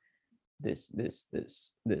this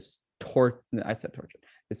tort. I said torture.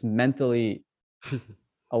 This mentally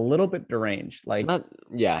a little bit deranged. Like Not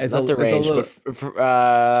it's not a deranged, little. but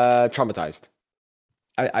traumatized.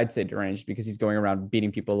 I'd say deranged because he's going around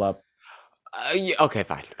beating people up. Yeah, okay,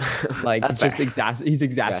 fine. Like That's just fair. he's Yes,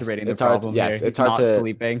 exacerbating the it's hard. problem here. Yes, it's He's hard not to.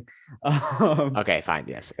 sleeping. Okay, fine.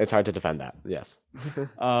 Yes, it's hard to defend that. Yes.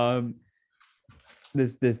 Um,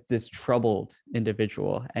 this troubled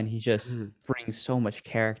individual, and he just Mhm. brings so much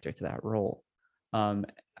character to that role. Um,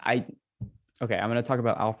 I Okay, I'm gonna talk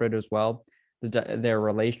about Alfred as well. Their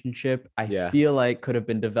relationship, I Yeah. feel like could have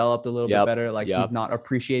been developed a little bit Yep. better. Like he's Yep. not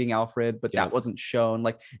appreciating Alfred, but Yep. that wasn't shown.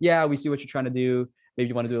 Like, yeah, we see what you're trying to do. Maybe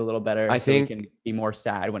you want to do a little better, I so we think. can be more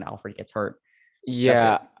sad when Alfred gets hurt. That's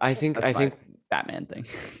Yeah, it. I think. That's I my think. Batman thing.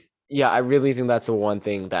 Yeah, I really think that's the one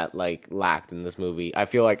thing that like lacked in this movie. I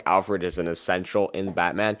feel like Alfred is an essential in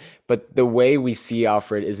Batman, but the way we see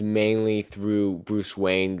Alfred is mainly through Bruce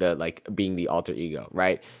Wayne, the like being the alter ego,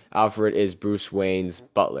 right? Alfred is Bruce Wayne's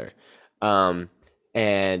butler. Um,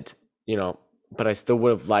 and but I still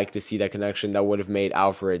would have liked to see that connection that would have made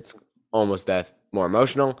Alfred's almost death more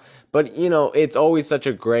emotional. But it's always such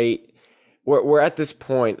a great we're at this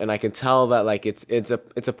point and I can tell that like it's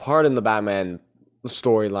a part in the Batman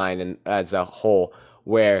storyline and as a whole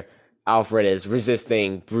where Alfred is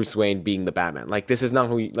resisting Bruce Wayne being the Batman. Like this is not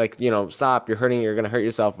who you like, stop, you're hurting, you're gonna hurt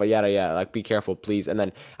yourself, but yada yada, like be careful, please. And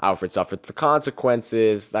then Alfred suffers the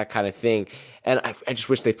consequences, that kind of thing. And I just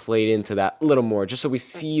wish they played into that a little more, just so we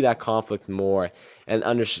see that conflict more and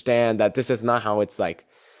understand that this is not how it's like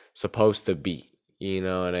supposed to be. You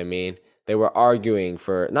know what I mean? They were arguing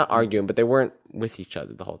for not arguing, but they weren't with each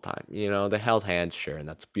other the whole time. They held hands, sure, and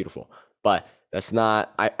that's beautiful. But that's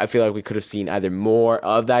not I feel like we could have seen either more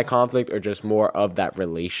of that conflict or just more of that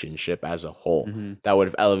relationship as a whole Mhm. that would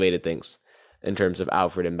have elevated things in terms of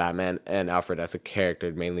Alfred and Batman and Alfred as a character,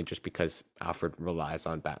 mainly just because Alfred relies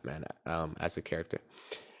on Batman as a character.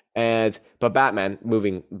 But Batman,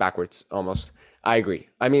 moving backwards almost, I agree.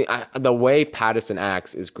 I mean, the way Patterson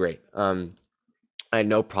acts is great. I had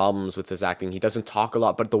no problems with his acting. He doesn't talk a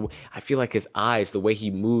lot, but I feel like his eyes, the way he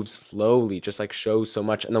moves slowly, just like shows so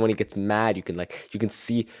much. And then when he gets mad, you can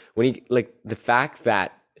see when he like the fact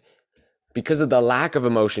that because of the lack of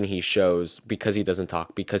emotion he shows, because he doesn't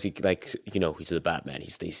talk, because he like he's the Batman, he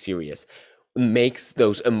stays serious, makes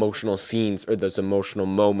those emotional scenes or those emotional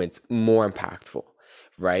moments more impactful,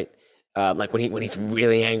 right? Like when he's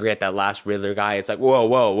really angry at that last Riddler guy, it's like whoa,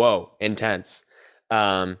 whoa, whoa, intense.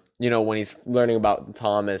 When he's learning about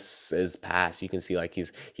Thomas's past, you can see like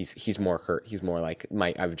he's more hurt. He's more like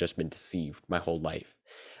I've just been deceived my whole life.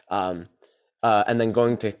 Um, and then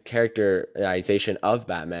going to characterization of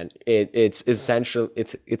Batman, it's essential.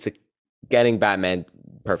 It's getting Batman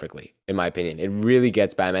perfectly, in my opinion. It really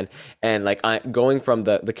gets Batman, and like I going from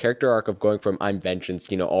the character arc of going from I'm vengeance,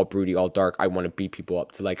 all broody, all dark. I want to beat people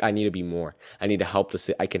up to like I need to be more. I need to help the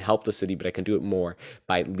city. I can help the city, but I can do it more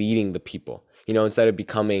by leading the people. Instead of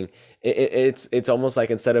becoming, it's almost like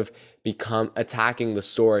instead of become attacking the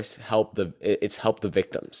source, it's help the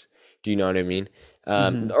victims. Do you know what I mean?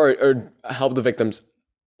 Mhm. Or help the victims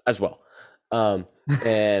as well.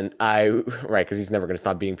 And right, because he's never going to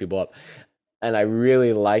stop beating people up. And I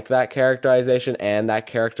really like that characterization and that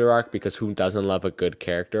character arc because who doesn't love a good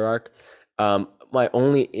character arc? My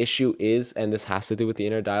only issue is, and this has to do with the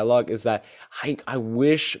inner dialogue, is that I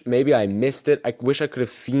wish maybe I missed it. I wish I could have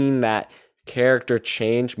seen that character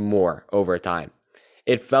change more over time.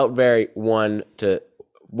 It felt very one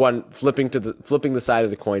flipping the side of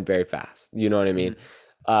the coin very fast. You know what I mean?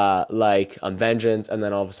 Mhm. Like I'm vengeance, and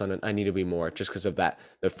then all of a sudden I need to be more, just because of that.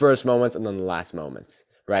 The first moments and then the last moments,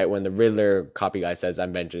 right? When the Riddler copy guy says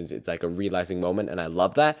I'm vengeance, it's like a realizing moment, and I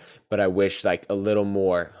love that. But I wish like a little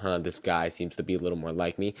more. This guy seems to be a little more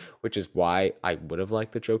like me, which is why I would have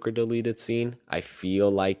liked the Joker deleted scene. I feel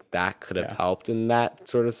like that could have Yeah. helped in that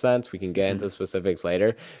sort of sense. We can get into specifics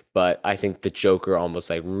later, but I think the Joker almost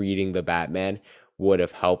like reading the Batman would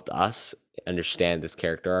have helped us understand this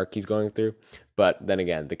character arc he's going through. But then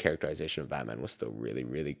again, the characterization of Batman was still really,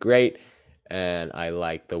 really great. And I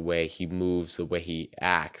like the way he moves, the way he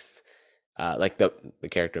acts. Like the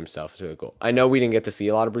character himself is really cool. I know we didn't get to see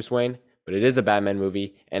a lot of Bruce Wayne, but it is a Batman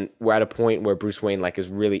movie, and we're at a point where Bruce Wayne like is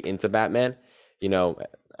really into Batman.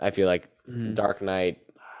 I feel like Mhm. Dark Knight.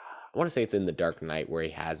 I want to say it's in the Dark Knight where he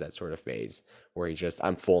has that sort of phase where he's just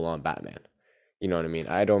I'm full on Batman. You know what I mean?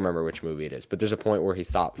 I don't remember which movie it is, but there's a point where he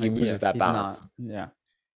loses that He's not. balance, Yeah.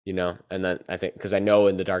 and then I think because I know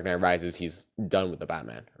in the Dark Knight Rises he's done with the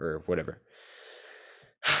Batman or whatever.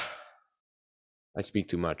 I speak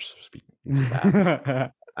too much. So speak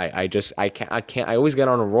fast. I always get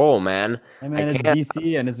on a roll, man. Hey I man, it's can't.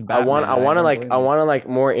 DC and it's I want Batman. I don't blame I you. want to like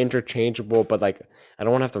more interchangeable, but like I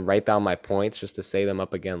don't want to have to write down my points just to say them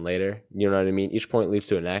up again later. You know what I mean? Each point leads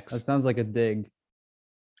to an That X. sounds like a dig.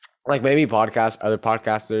 Like maybe other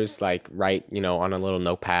podcasters like write on a little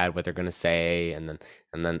notepad what they're gonna say, and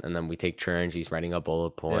then we take turns. He's writing a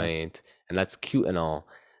bullet point, and that's cute and all.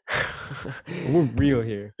 We're real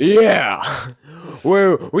here. Yeah,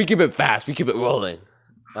 we keep it fast. We keep it rolling.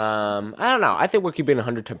 I don't know. I think we're keeping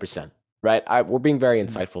 110%. Right? We're being very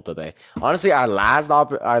insightful today. Honestly, our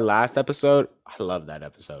last episode, I love that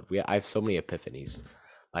episode. I have so many epiphanies.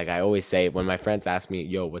 Like I always say, when my friends ask me,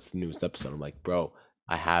 "Yo, what's the newest episode?" I'm like, "Bro,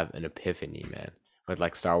 I have an epiphany, man." With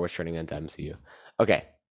like Star Wars turning into MCU. Okay.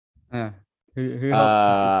 Yeah. Who helped convince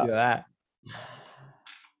Uh, you of that?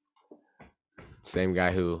 same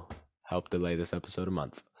guy who helped delay this episode a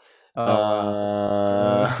month. Oh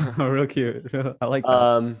wow, that's real cute. I like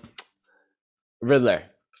that. Riddler.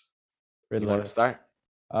 You want Riddler. to start?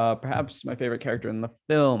 Perhaps my favorite character in the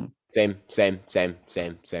film. Same.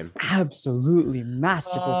 Absolutely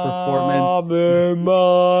masterful performance.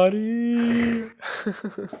 Marty.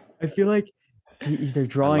 I feel like they're love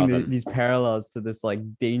drawing him. these parallels to this like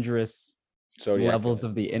dangerous Zodiac levels Killer.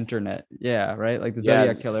 of the internet. Yeah, right. Like the Yeah,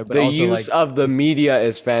 Zodiac Killer, but the also use like of the media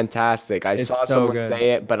is fantastic. I it's saw so someone good.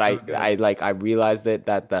 say it, but So good. I realized it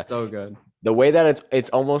that so good. the way that it's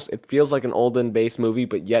almost it feels like an olden based movie,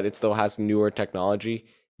 but yet it still has newer technology.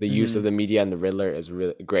 The use of the media and the Riddler is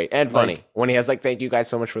really great and funny. Like- When he has like, "Thank you guys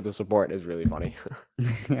so much for the support," is really funny.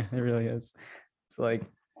 Yeah, it really is. It's like,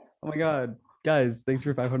 oh my god, guys, thanks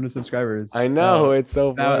for 500 subscribers. I know it's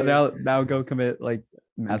so funny. Now go commit like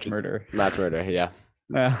mass murder. Mass murder, yeah.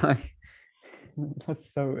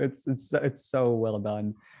 That's so it's so well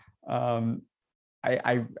done.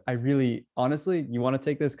 I really honestly, you want to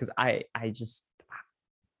take this because I just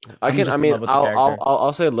I'm just in love with the character.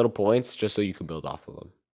 I'll say little points just so you can build off of them.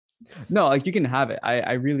 No, like you can have it.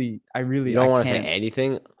 I really You don't want to say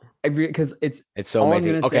anything. Because it's so all I'm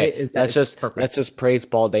amazing. gonna say Okay, is that it's perfect. let's just praise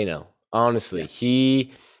Paul Dano. Honestly,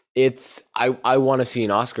 I want to see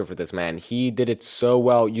an Oscar for this man. He did it so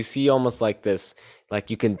well. You see almost like this,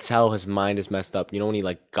 like you can tell his mind is messed up. When he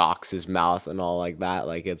like gawks his mouth and all like that,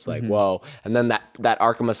 like it's like whoa. And then that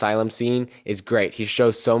Arkham Asylum scene is great. He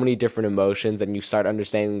shows so many different emotions, and you start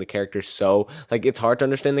understanding the character. So like it's hard to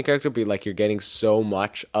understand the character, but like you're getting so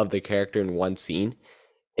much of the character in one scene.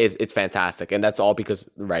 It's fantastic, and that's all because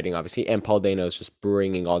the writing, obviously, and Paul Dano is just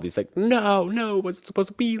bringing all these like, no, what's it supposed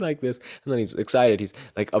to be like this? And then he's excited. He's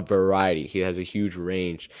like a variety. He has a huge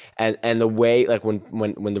range, and the way like when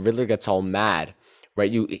the Riddler gets all mad, right?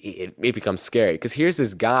 It becomes scary because here's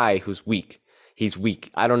this guy who's weak, he's weak.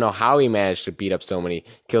 I don't know how he managed to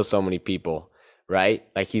kill so many people, right?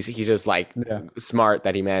 Like he's just like Yeah. smart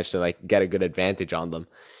that he managed to like get a good advantage on them.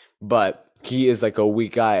 But he is like a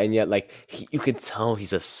weak guy, and yet like you can tell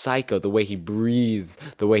he's a psycho. The way he breathes,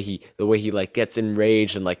 the way he like gets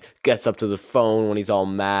enraged and like gets up to the phone when he's all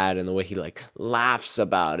mad, and the way he like laughs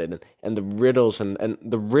about it, and the riddles and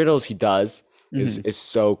the riddles he does is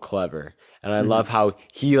so clever. And I love how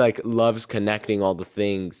he like loves connecting all the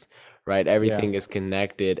things, right? Everything is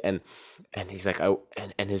connected, and he's like, oh,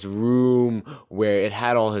 and his room where it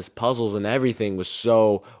had all his puzzles and everything was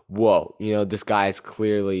so whoa. This guy is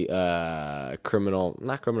clearly criminal,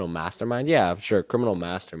 not criminal mastermind. Yeah, sure, criminal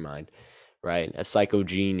mastermind, right? A psycho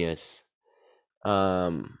genius.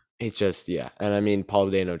 It's just yeah, and I mean Paul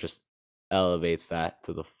Dano just elevates that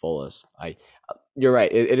to the fullest. You're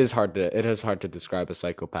right. It is hard to describe a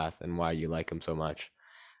psychopath and why you like him so much.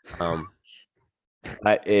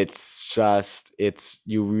 But it's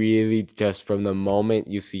you really just from the moment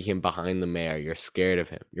you see him behind the mayor, you're scared of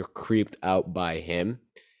him. You're creeped out by him,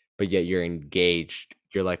 but yet you're engaged.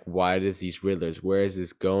 You're like, why does these Riddlers? Where is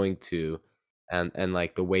this going to? And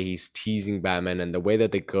like the way he's teasing Batman and the way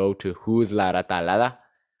that they go to who's La Ratalada.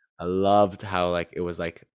 I loved how like it was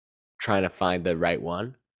like trying to find the right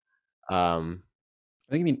one. I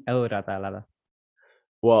think you mean El Ratalada.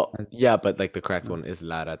 Well, That's- yeah, but like the correct one is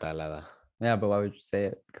La Ratalada. Yeah, but why would you say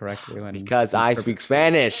it correctly when? Because I speak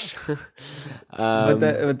Spanish. But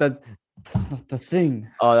that's not the thing.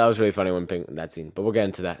 Oh, that was really funny when Ping that scene, but we'll get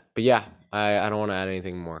into that. But yeah, I don't want to add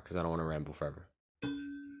anything more because I don't want to ramble forever.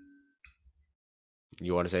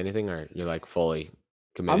 You want to say anything, or you're like fully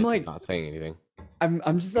committed like- to not saying anything?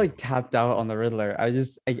 I'm just like tapped out on the Riddler.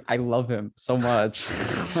 I love him so much.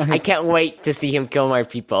 I can't wait to see him kill more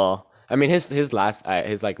people. I mean, his last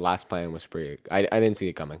plan was pretty. I didn't see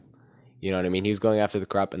it coming. You know what I mean? He was going after the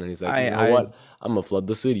crop, and then he's like, you know what? I'm gonna flood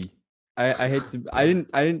the city. I hate to. I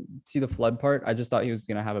didn't see the flood part. I just thought he was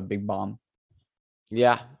gonna have a big bomb.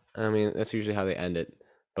 Yeah, I mean that's usually how they end it.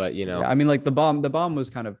 But Yeah, I mean, like the bomb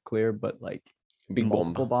was kind of clear, but like big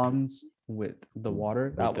multiple bomb bombs with the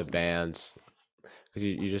water. That with was the bands, because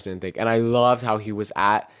you just didn't think. And I loved how he was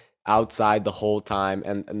outside the whole time,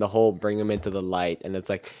 and the whole bring him into the light. And it's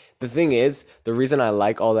like the thing is, the reason I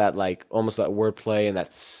like all that like almost that wordplay and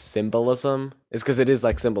that symbolism is because it is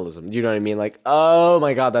like symbolism. You know what I mean? Like, oh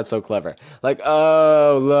my god, that's so clever. Like,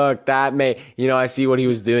 oh look, that I see what he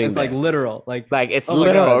was doing. it's like there. literal. Like it's oh my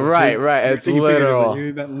literal, God, right? he's- Right. It's you figured it, literal.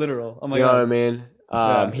 You meant literal. Oh my You know god. what I mean?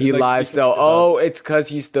 Yeah, He it's like- lies it's still. like the Oh, best. it's because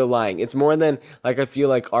he's still lying. It's more than like I feel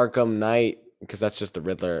like Arkham Knight, because that's just the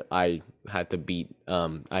Riddler I had to beat.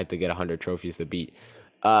 I had to get 100 trophies to beat.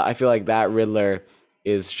 I feel like that Riddler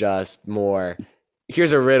is just more.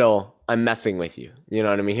 Here's a riddle. I'm messing with you. You know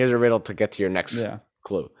what I mean? Here's a riddle to get to your next Yeah.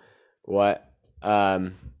 clue. What?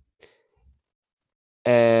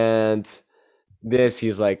 And this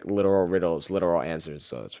he's like literal riddles, literal answers.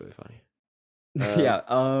 So it's really funny. Yeah.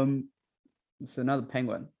 So now the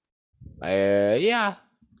Penguin. Yeah.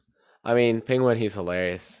 I mean, Penguin, he's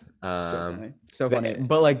hilarious. So funny. So the- funny.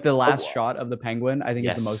 But like the last wow. shot of the Penguin, I think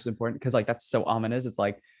is Yes. the most important because like that's so ominous. It's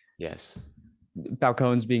like Yes.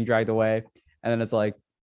 Falcone's being dragged away, and then it's like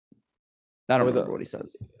I don't Or the- remember what he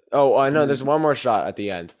says. Oh, I know. There's one more shot at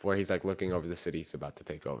the end where he's like looking over the city he's about to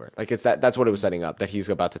take over. Like it's that's what it was setting up, that he's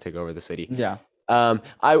about to take over the city. Yeah.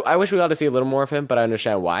 I wish we got to see a little more of him, but I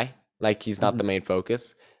understand why. Like he's not the main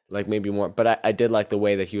focus. Like maybe more, but I did like the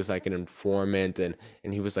way that he was like an informant and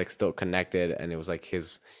he was like still connected, and it was like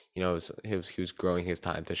his, he was growing his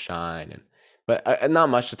time to shine, but not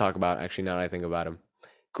much to talk about actually now that I think about him.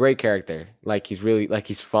 Great character. Like he's really like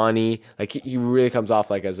he's funny. Like he really comes off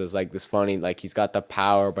like as like this funny, like he's got the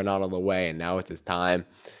power but not all the way, and now it's his time.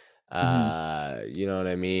 You know what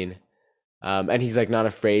I mean? And he's like not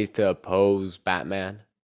afraid to oppose Batman.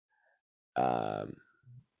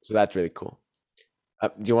 So that's really cool. Do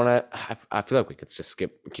you want to? I feel like we could just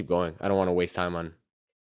keep going. I don't want to waste time on.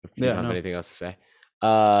 If you don't have anything else to say.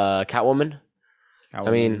 Catwoman. I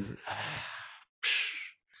mean,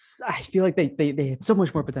 I feel like they had so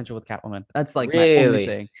much more potential with Catwoman. That's like my Really? only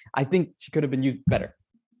thing. I think she could have been used better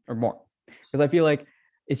or more because I feel like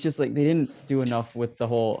it's just like they didn't do enough with the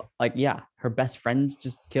whole like her best friend's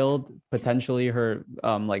just killed, potentially her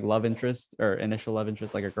like love interest or initial love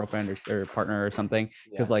interest, like a girlfriend or partner or something,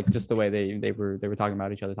 because like just the way they were talking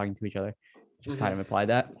about each other, talking to each other, just kind of implied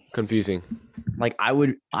that. Confusing. Like I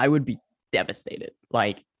would be devastated.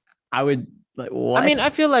 Like I would like what? I mean, I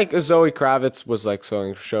feel like Zoe Kravitz was like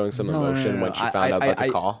showing some No, emotion no, when she I- found out about I-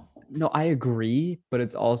 the call. No, I agree, but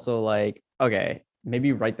it's also like, okay,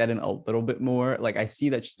 maybe write that in a little bit more. Like I see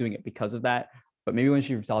that she's doing it because of that, But maybe when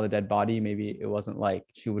she saw the dead body, maybe it wasn't like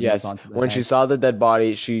she would move Yes, on to the when she next. saw the dead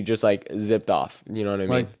body, she just like zipped off. You know what I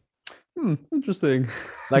mean? Like, interesting.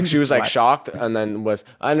 Like she Just was like left. shocked, and then was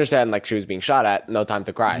I understand like she was being shot at, no time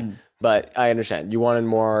to cry, Mhm. but I understand you wanted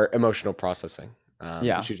more emotional processing.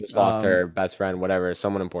 Yeah. She just lost her best friend, whatever,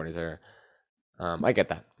 someone important to her. I get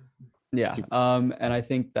that. Yeah. Keep- And I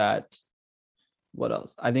think that what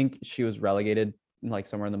else? I think she was relegated like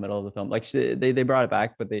somewhere in the middle of the film. Like they brought it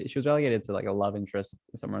back, but she was relegated to like a love interest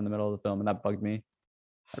somewhere in the middle of the film, and that bugged me.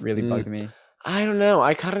 That really Mm, bugged me. I don't know.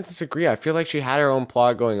 I kind of disagree. I feel like she had her own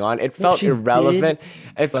plot going on. It Well, felt she did, irrelevant.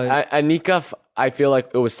 If but Anika, I feel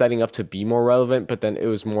like it was setting up to be more relevant, but then it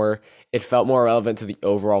was more. It felt more relevant to the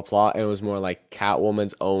overall plot, and it was more like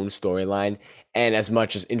Catwoman's own storyline. And as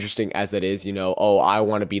much as interesting as it is, oh, I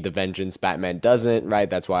want to be the vengeance. Batman doesn't, right?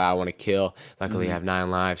 That's why I want to kill. Luckily, I have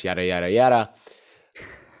 9 lives. Yada yada yada.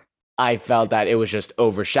 I felt that it was just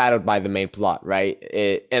overshadowed by the main plot, right?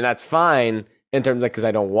 And that's fine in terms of because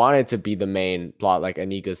I don't want it to be the main plot like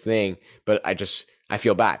Anika's thing, but I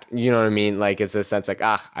feel bad. You know what I mean? Like it's a sense like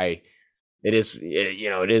it is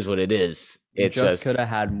it is what it is. we It's just just could have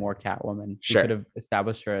had more Catwoman. We sure. could have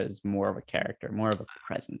established her as more of a character, more of a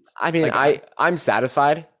presence. I mean, Like I'm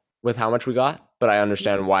satisfied with how much we got, but I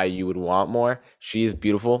understand why you would want more. She is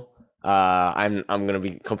beautiful. I'm gonna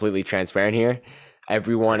be completely transparent here.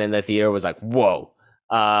 Everyone in the theater was like, "Whoa!"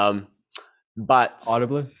 But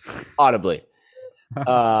audibly. audibly.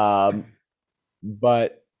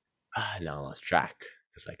 But now I lost track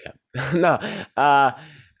because I kept no.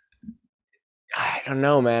 I don't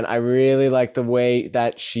know, man. I really like the way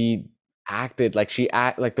that she acted. Like she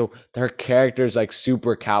act like her character's like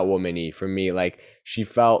super Catwoman-y for me. Like she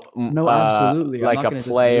felt No, absolutely. I'm like not a gonna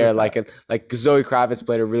disagree player, with that. like Zoe Kravitz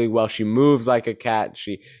played her really well. She moves like a cat.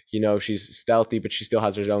 She's stealthy, but she still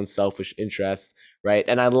has her own selfish interest, right?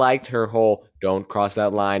 And I liked her whole "don't cross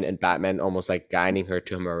that line" and Batman almost like guiding her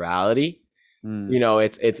to morality.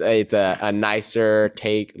 It's a nicer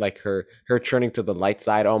take, like her turning to the light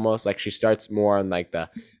side almost. Like she starts more on like the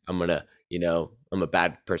I'm gonna I'm a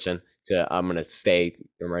bad person to I'm gonna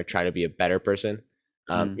try to be a better person.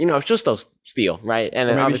 It's just those steel, right? And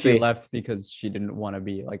Or then maybe she obviously, left because she didn't want to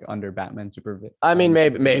be like under Batman supervision. I mean,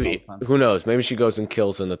 maybe all the time. who knows? Maybe she goes and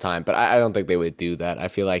kills in the time, but I don't think they would do that. I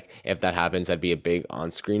feel like if that happens, that'd be a big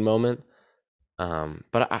on-screen moment.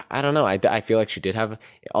 But I don't know. I feel like she did have,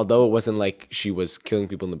 although it wasn't like she was killing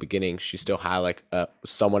people in the beginning, she still had like a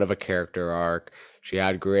somewhat of a character arc. She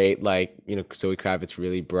had great, like, Zoe Kravitz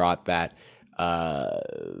really brought that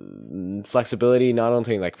flexibility, not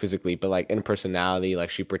only like physically, but like in personality. Like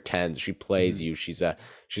she pretends, she plays Mhm. you. She's a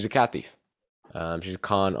cat thief. She's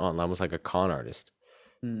almost like a con artist.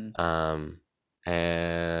 Mm.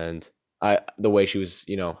 And the way she was,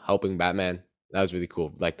 helping Batman, that was really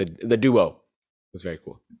cool. Like the duo was very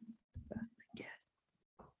cool.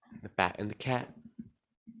 The bat and the cat.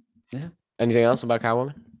 Yeah. Anything else about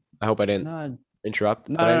Catwoman? I hope I didn't No, interrupt.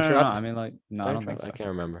 no, Did I no, no, no. interrupt? I mean, like, no, I don't think so. I can't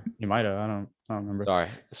remember. You might have. I don't remember. Sorry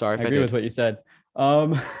I if I agree with did. what you said.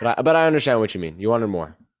 But I understand what you mean. You wanted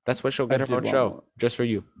more. That's what she'll I get her did own want show more. just for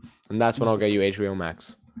you, and that's when I'll get you HBO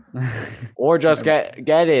Max, Or or just get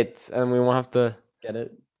it, and we won't have to. get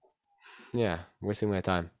it. Yeah, wasting my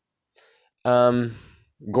time.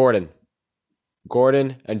 Gordon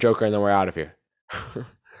and Joker, and then we're out of here.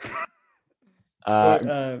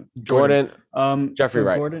 Gordon, Jeffrey So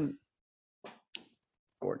Wright. Gordon.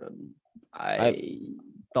 I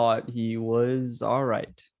thought he was all right.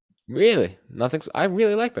 Really? Nothing. I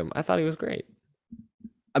really liked him. I thought he was great.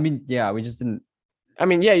 I mean, yeah, we just didn't. I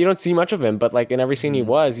mean, yeah, you don't see much of him, but like in every scene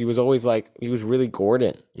Mhm. he was always like he was really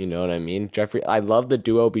Gordon. You know what I mean? Jeffrey. I love the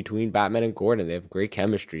duo between Batman and Gordon. They have great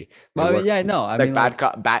chemistry. They Well, I mean, work yeah, no, I like mean, bad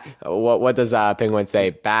like, cop. What does Penguin say?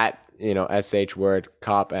 Bat. sh word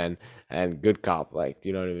cop and good cop. Like, do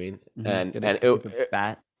you know what I mean? And good and piece of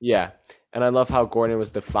bat. yeah. And I love how Gordon was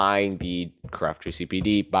defying the corrupt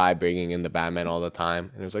GCPD by bringing in the Batman all the time.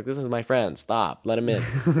 And it was like, this is my friend. Stop. Let him in.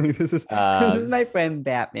 This is my friend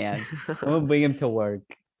Batman. I'm gonna bring him to work.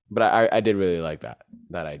 But I did really like that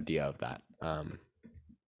idea of that.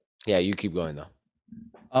 Yeah, you keep going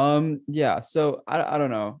though. Yeah, so I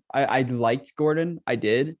don't know. I liked Gordon. I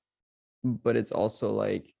did, but it's also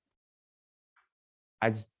like I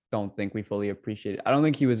just don't think we fully appreciate it. I don't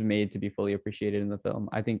think he was made to be fully appreciated in the film.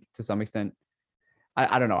 I think to some extent,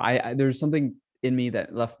 I don't know. I there's something in me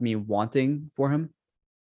that left me wanting for him.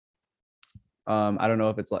 I don't know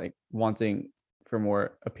if it's like wanting for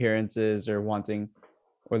more appearances or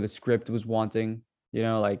the script was wanting,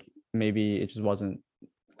 like maybe it just wasn't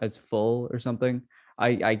as full or something.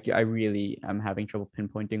 I really am having trouble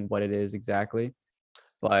pinpointing what it is exactly.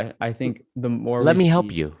 but I think the more Let we me help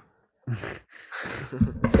see- you.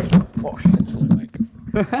 Oh, that's my mic.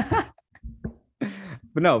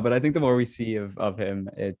 but I think the more we see of him,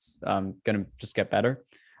 it's gonna just get better,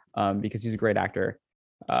 because he's a great actor.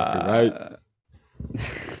 Jeffrey Wright.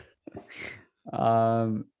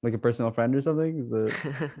 Like a personal friend or something. Is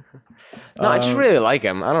it? No, I just Um, really like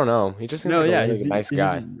him. I don't know. He just seems no, like a yeah, really nice he's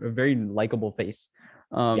just guy. a very likable face.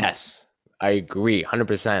 Yes, I agree,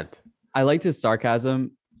 100%. I liked his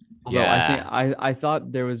sarcasm, although I think Yeah. I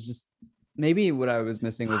thought there was just maybe what I was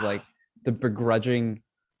missing was like the begrudging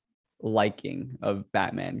liking of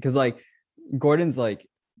Batman, because like Gordon's like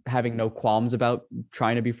having no qualms about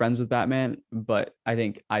trying to be friends with Batman, but I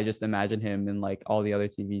think I just imagine him in like all the other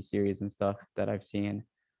TV series and stuff that I've seen.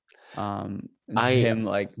 Just I him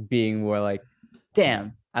like being more like,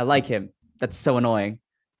 damn, I like him. That's so annoying,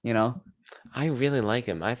 you know? I really like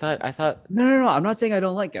him. I thought. No. I'm not saying I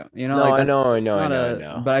don't like him. You know, No, like I know, I that's know, I not know, I a.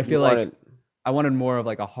 know. But I You feel like wanted. I wanted more of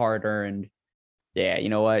like a hard earned. Yeah, you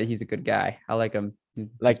know what? He's a good guy. I like him.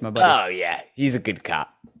 Like, He's my buddy. oh yeah, he's a good cop.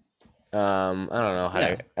 I don't know how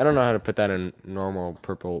Yeah. I don't know how to put that in normal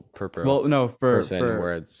purple Well, no, person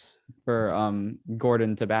words. for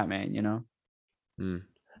Gordon to Batman. You know. Hmm.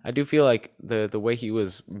 I do feel like the way he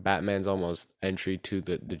was Batman's almost entry to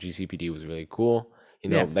the GCPD was really cool. You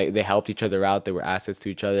know, Yeah. they helped each other out. They were assets to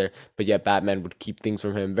each other, but yet Batman would keep things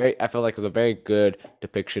from him. Very, I felt like it was a very good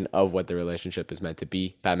depiction of what the relationship is meant to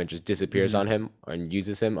be. Batman just disappears Mhm. on him and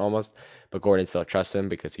uses him almost, but Gordon still trusts him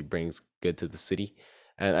because he brings good to the city.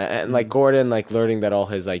 And like Mhm. Gordon, like learning that all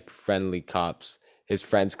his like friendly cops, his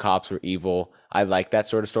friends' cops were evil. I like that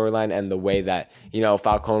sort of storyline and the way that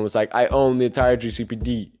Falcone was like, I own the entire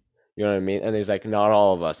GCPD. You know what I mean? And he's like, not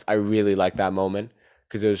all of us. I really like that moment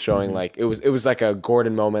because it was showing Mhm. like it was like a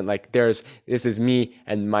Gordon moment. Like this is me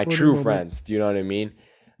and my Gordon true moment. friends. Do you know what I mean?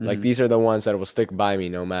 Like Mhm. these are the ones that will stick by me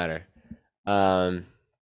no matter. Um,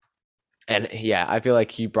 and yeah, I feel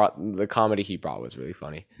like the comedy he brought was really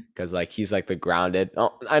funny because like he's like the grounded.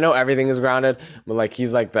 Oh, I know everything is grounded, but like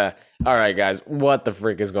he's like the all right, guys, what the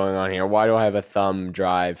frick is going on here? Why do I have a thumb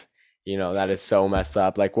drive? That is so messed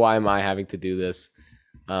up. Like, why am I having to do this?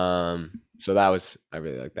 So I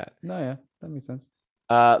really like that. No, yeah, that makes sense.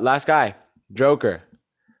 Last guy, Joker,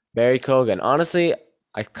 Barry Kogan. Honestly,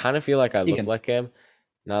 I kind of feel like I look Keegan. like him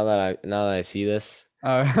now that I see this.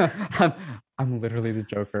 I'm I'm literally the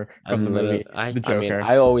Joker from the I'm literally movie. The I mean, Joker.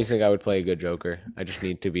 I always think I would play a good Joker. I just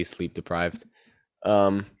need to be sleep deprived.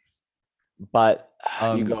 Um, but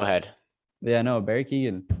you go Um, ahead. yeah, no, Barry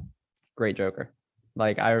Keegan, great Joker.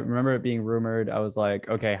 Like I remember it being rumored. I was like,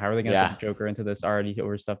 okay, how are they gonna Yeah. fit the Joker into this already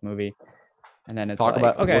overstuffed movie? And then it's Talk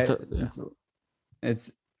like, about okay, yeah.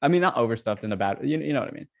 it's I mean not overstuffed in a bad, you know what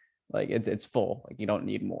I mean? Like it's full. Like you don't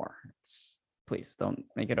need more. It's please don't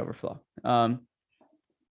make it overflow.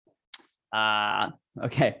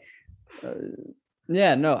 Okay. Uh,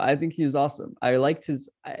 yeah, no, I think he was awesome. I liked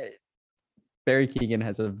Barry Keegan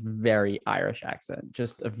has a very Irish accent,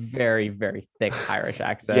 just a very, very thick Irish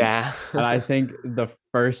accent. Yeah. And I think the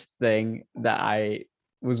first thing that I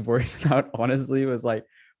was worried about, honestly, was like,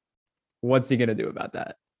 what's he gonna do about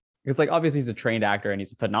that? Because like obviously he's a trained actor and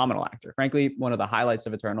he's a phenomenal actor. Frankly, one of the highlights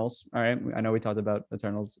of Eternals. All right, I know we talked about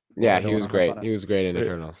Eternals. Yeah, I don't he want was to harp on great. it. He was great in But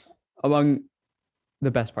Eternals. among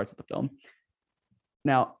the best parts of the film.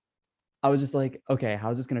 Now, I was just like, okay,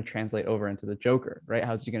 how's this going to translate over into the Joker, right?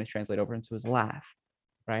 How's he going to translate over into his laugh,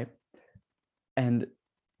 right? And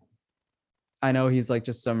I know he's like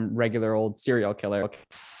just some regular old serial killer.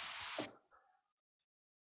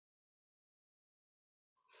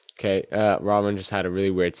 Okay, Robin just had a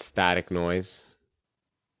really weird static noise.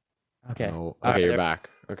 Okay. Oh, All okay, right, you're back.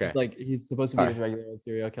 Okay. like he's supposed to be Sorry. this regular old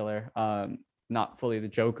serial killer. Not fully the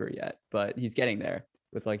Joker yet, but he's getting there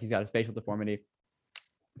with like he's got his facial deformity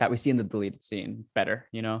that we see in the deleted scene better,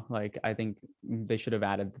 you know? Like I think they should have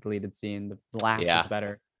added the deleted scene. The laugh Yeah. was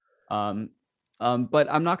better. Um, but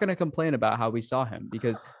I'm not gonna complain about how we saw him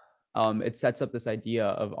because it sets up this idea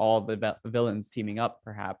of all the villains teaming up,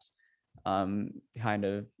 perhaps, kind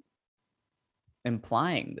of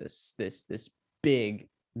implying this big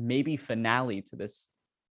maybe finale to this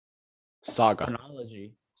Saga.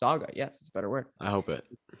 chronology saga. Yes, it's a better word. I hope it.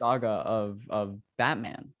 Saga of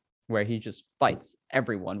Batman, where he just fights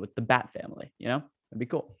everyone with the Bat family. You know, that'd be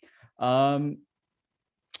cool.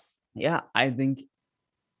 Yeah, I think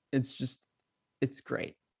it's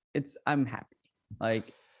great. I'm happy.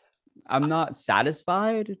 Like I'm not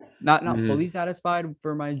satisfied, not Mhm. fully satisfied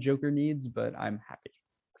for my Joker needs, but I'm happy.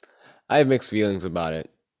 I have mixed feelings about it.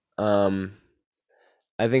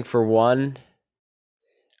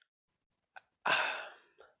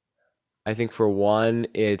 I think for one,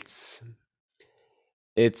 it's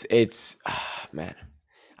It's man,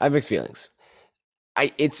 I have mixed feelings.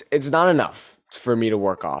 It's not enough for me to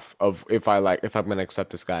work off of if I'm gonna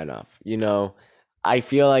accept this guy enough. I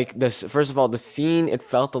feel like this. First of all, the scene it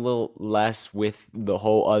felt a little less with the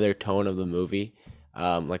whole other tone of the movie.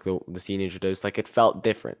 Like the scene introduced, like it felt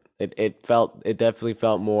different. It definitely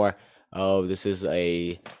felt more. Oh, this is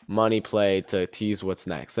a money play to tease what's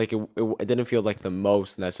next. Like it didn't feel like the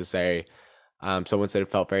most necessary. Someone said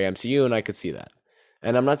it felt very MCU, and I could see that.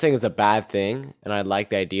 And I'm not saying it's a bad thing, and I like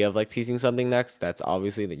the idea of like teasing something next. That's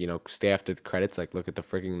obviously that stay after the credits, like look at the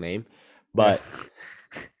freaking name. Yeah. But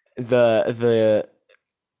the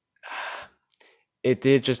it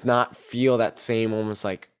did just not feel that same almost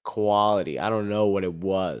like quality. I don't know what it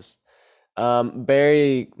was.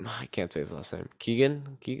 Barry, I can't say his last name.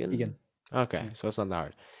 Keegan. Keegan. Okay, Yeah. so it's not that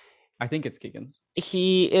hard. I think it's Keegan.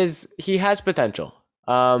 He has potential.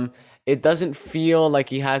 It doesn't feel like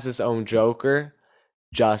he has his own Joker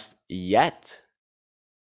just yet.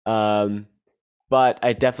 But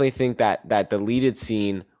I definitely think that deleted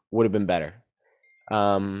scene would have been better.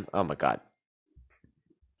 Oh my god.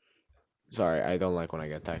 Sorry, I don't like when I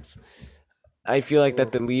get texts. I feel like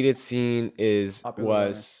that Ooh. deleted scene Popular learner.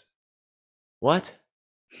 was what?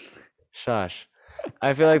 Shush.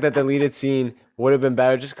 I feel like that deleted scene would have been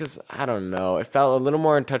better just because I don't know. It felt a little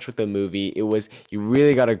more in touch with the movie. It was you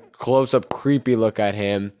really got a close up creepy look at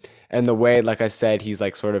him. And the way, like I said, he's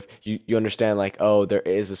like sort of you understand like, oh, there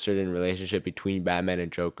is a certain relationship between Batman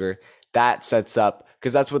and Joker. That sets up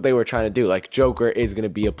because that's what they were trying to do. Like Joker is gonna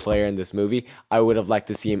be a player in this movie. I would have liked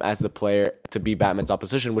to see him as the player to be Batman's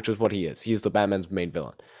opposition, which is what he is. He's the Batman's main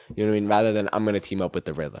villain. You know what I mean? Rather than I'm gonna team up with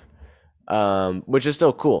the Riddler. Which is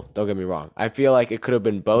still cool. Don't get me wrong. I feel like it could have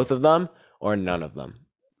been both of them or none of them.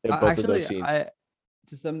 Both of those scenes.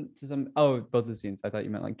 To some both the scenes. I thought you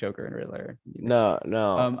meant like Joker and Riddler. No.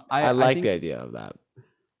 I like think, the idea of that.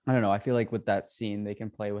 I don't know. I feel like with that scene, they can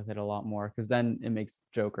play with it a lot more because then it makes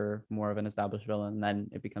Joker more of an established villain. And then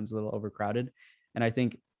it becomes a little overcrowded. And I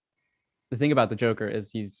think the thing about the Joker is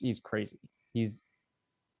he's crazy. He's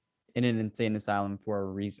in an insane asylum for a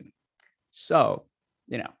reason. So,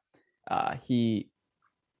 he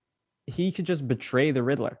could just betray the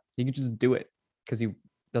Riddler. He could just do it because he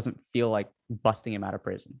doesn't feel like busting him out of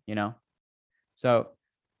prison, So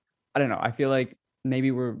I don't know. I feel like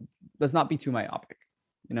maybe let's not be too myopic,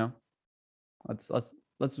 Let's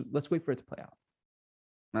wait for it to play out.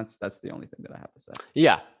 That's the only thing that I have to say.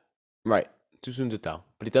 Yeah. Right. Too soon to tell.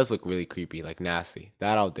 But it does look really creepy, like nasty.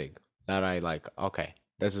 That I'll dig. That I like, okay.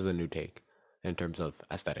 This is a new take in terms of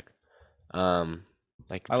aesthetic.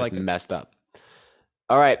 Like I just like it. messed up.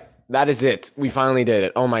 All right. That is it. We finally did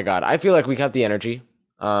it. Oh my god. I feel like we kept the energy.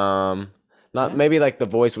 Maybe like the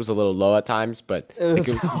voice was a little low at times, but It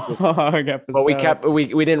was a long episode. but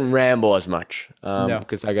we didn't ramble as much. No.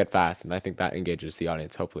 Because I get fast and I think that engages the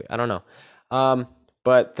audience, hopefully. I don't know.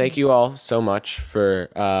 But thank you all so much for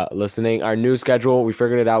listening. Our new schedule, we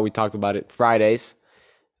figured it out. We talked about it Fridays.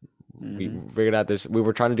 We figured out we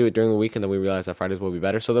were trying to do it during the week and then we realized that Fridays will be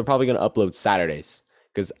better. So they're probably going to upload Saturdays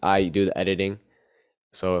because I do the editing.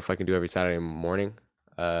 So if I can do every Saturday morning,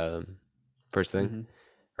 first thing,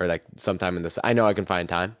 or like sometime in this, I know I can find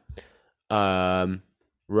time.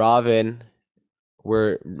 Robin,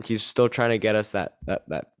 he's still trying to get us that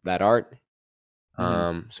art.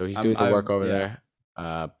 So he's doing the work over there.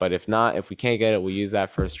 But if not, if we can't get it, we'll use that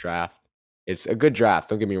first draft. It's a good draft.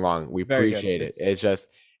 Don't get me wrong. We appreciate it. It's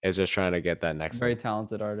just trying to get that next. Very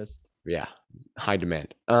talented artist. Yeah, high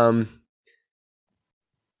demand.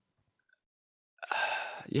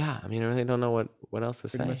 Yeah, I mean, I really don't know what else to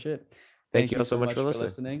say. Pretty much it. Thank you all so much for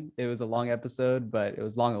listening. It was a long episode, but it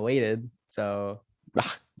was long awaited. So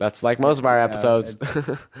that's like most of our episodes.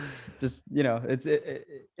 Just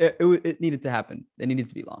it needed to happen. It needed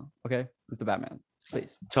to be long. Okay, it's the Batman.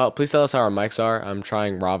 Please tell us how our mics are. I'm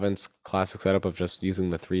trying Robin's classic setup of just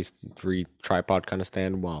using the three tripod kind of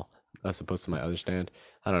stand, as opposed to my other stand.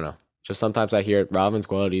 I don't know. Just sometimes I hear Robin's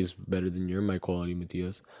quality is better than your mic quality,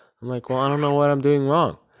 Matthias. I'm like, well, I don't know what I'm doing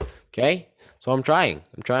wrong. Okay, so I'm trying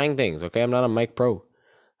things. Okay, I'm not a mic pro.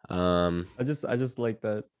 I just like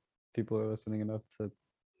that people are listening enough to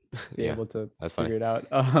be able to figure it out.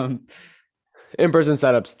 In-person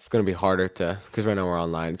setups, it's gonna be harder because right now we're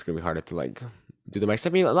online. It's gonna be harder to like do the mics.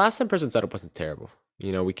 I mean, last in-person setup wasn't terrible.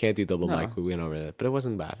 We can't do double mic. We went over that, but it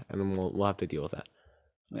wasn't bad, and then we'll have to deal with that.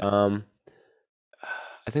 Yeah.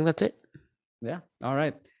 I think that's it. Yeah. All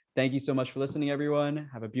right. Thank you so much for listening, everyone.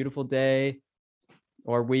 Have a beautiful day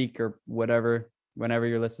or week or whatever, whenever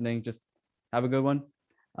you're listening. Just have a good one.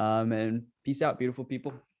 And peace out, beautiful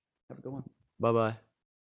people. Have a good one. Bye-bye.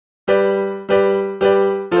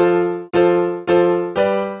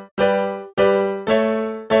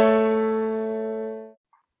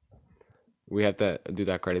 we have to do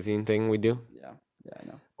that credit scene thing we do. Yeah, I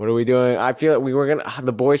know. What are we doing? I feel like we were gonna.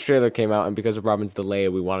 The Boys trailer came out, and because of Robin's delay,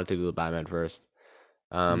 we wanted to do the Batman first.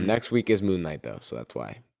 Mhm. Next week is Moon Knight though, so that's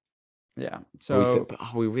why. Yeah. But we So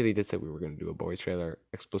said, we really did say we were gonna do a Boys trailer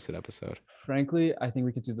explicit episode. frankly, I think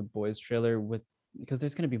we could do the Boys trailer because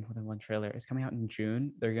there's gonna be more than one trailer. It's coming out in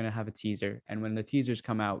June. They're gonna have a teaser, and when the teasers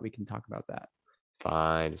come out, we can talk about that.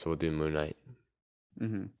 Fine, so we'll do Moon Knight.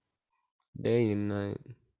 Mm-hmm. Day and night.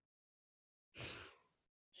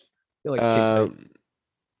 Feel like Kid Cudi.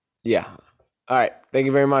 Yeah. All right. Thank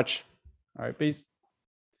you very much. All right, peace.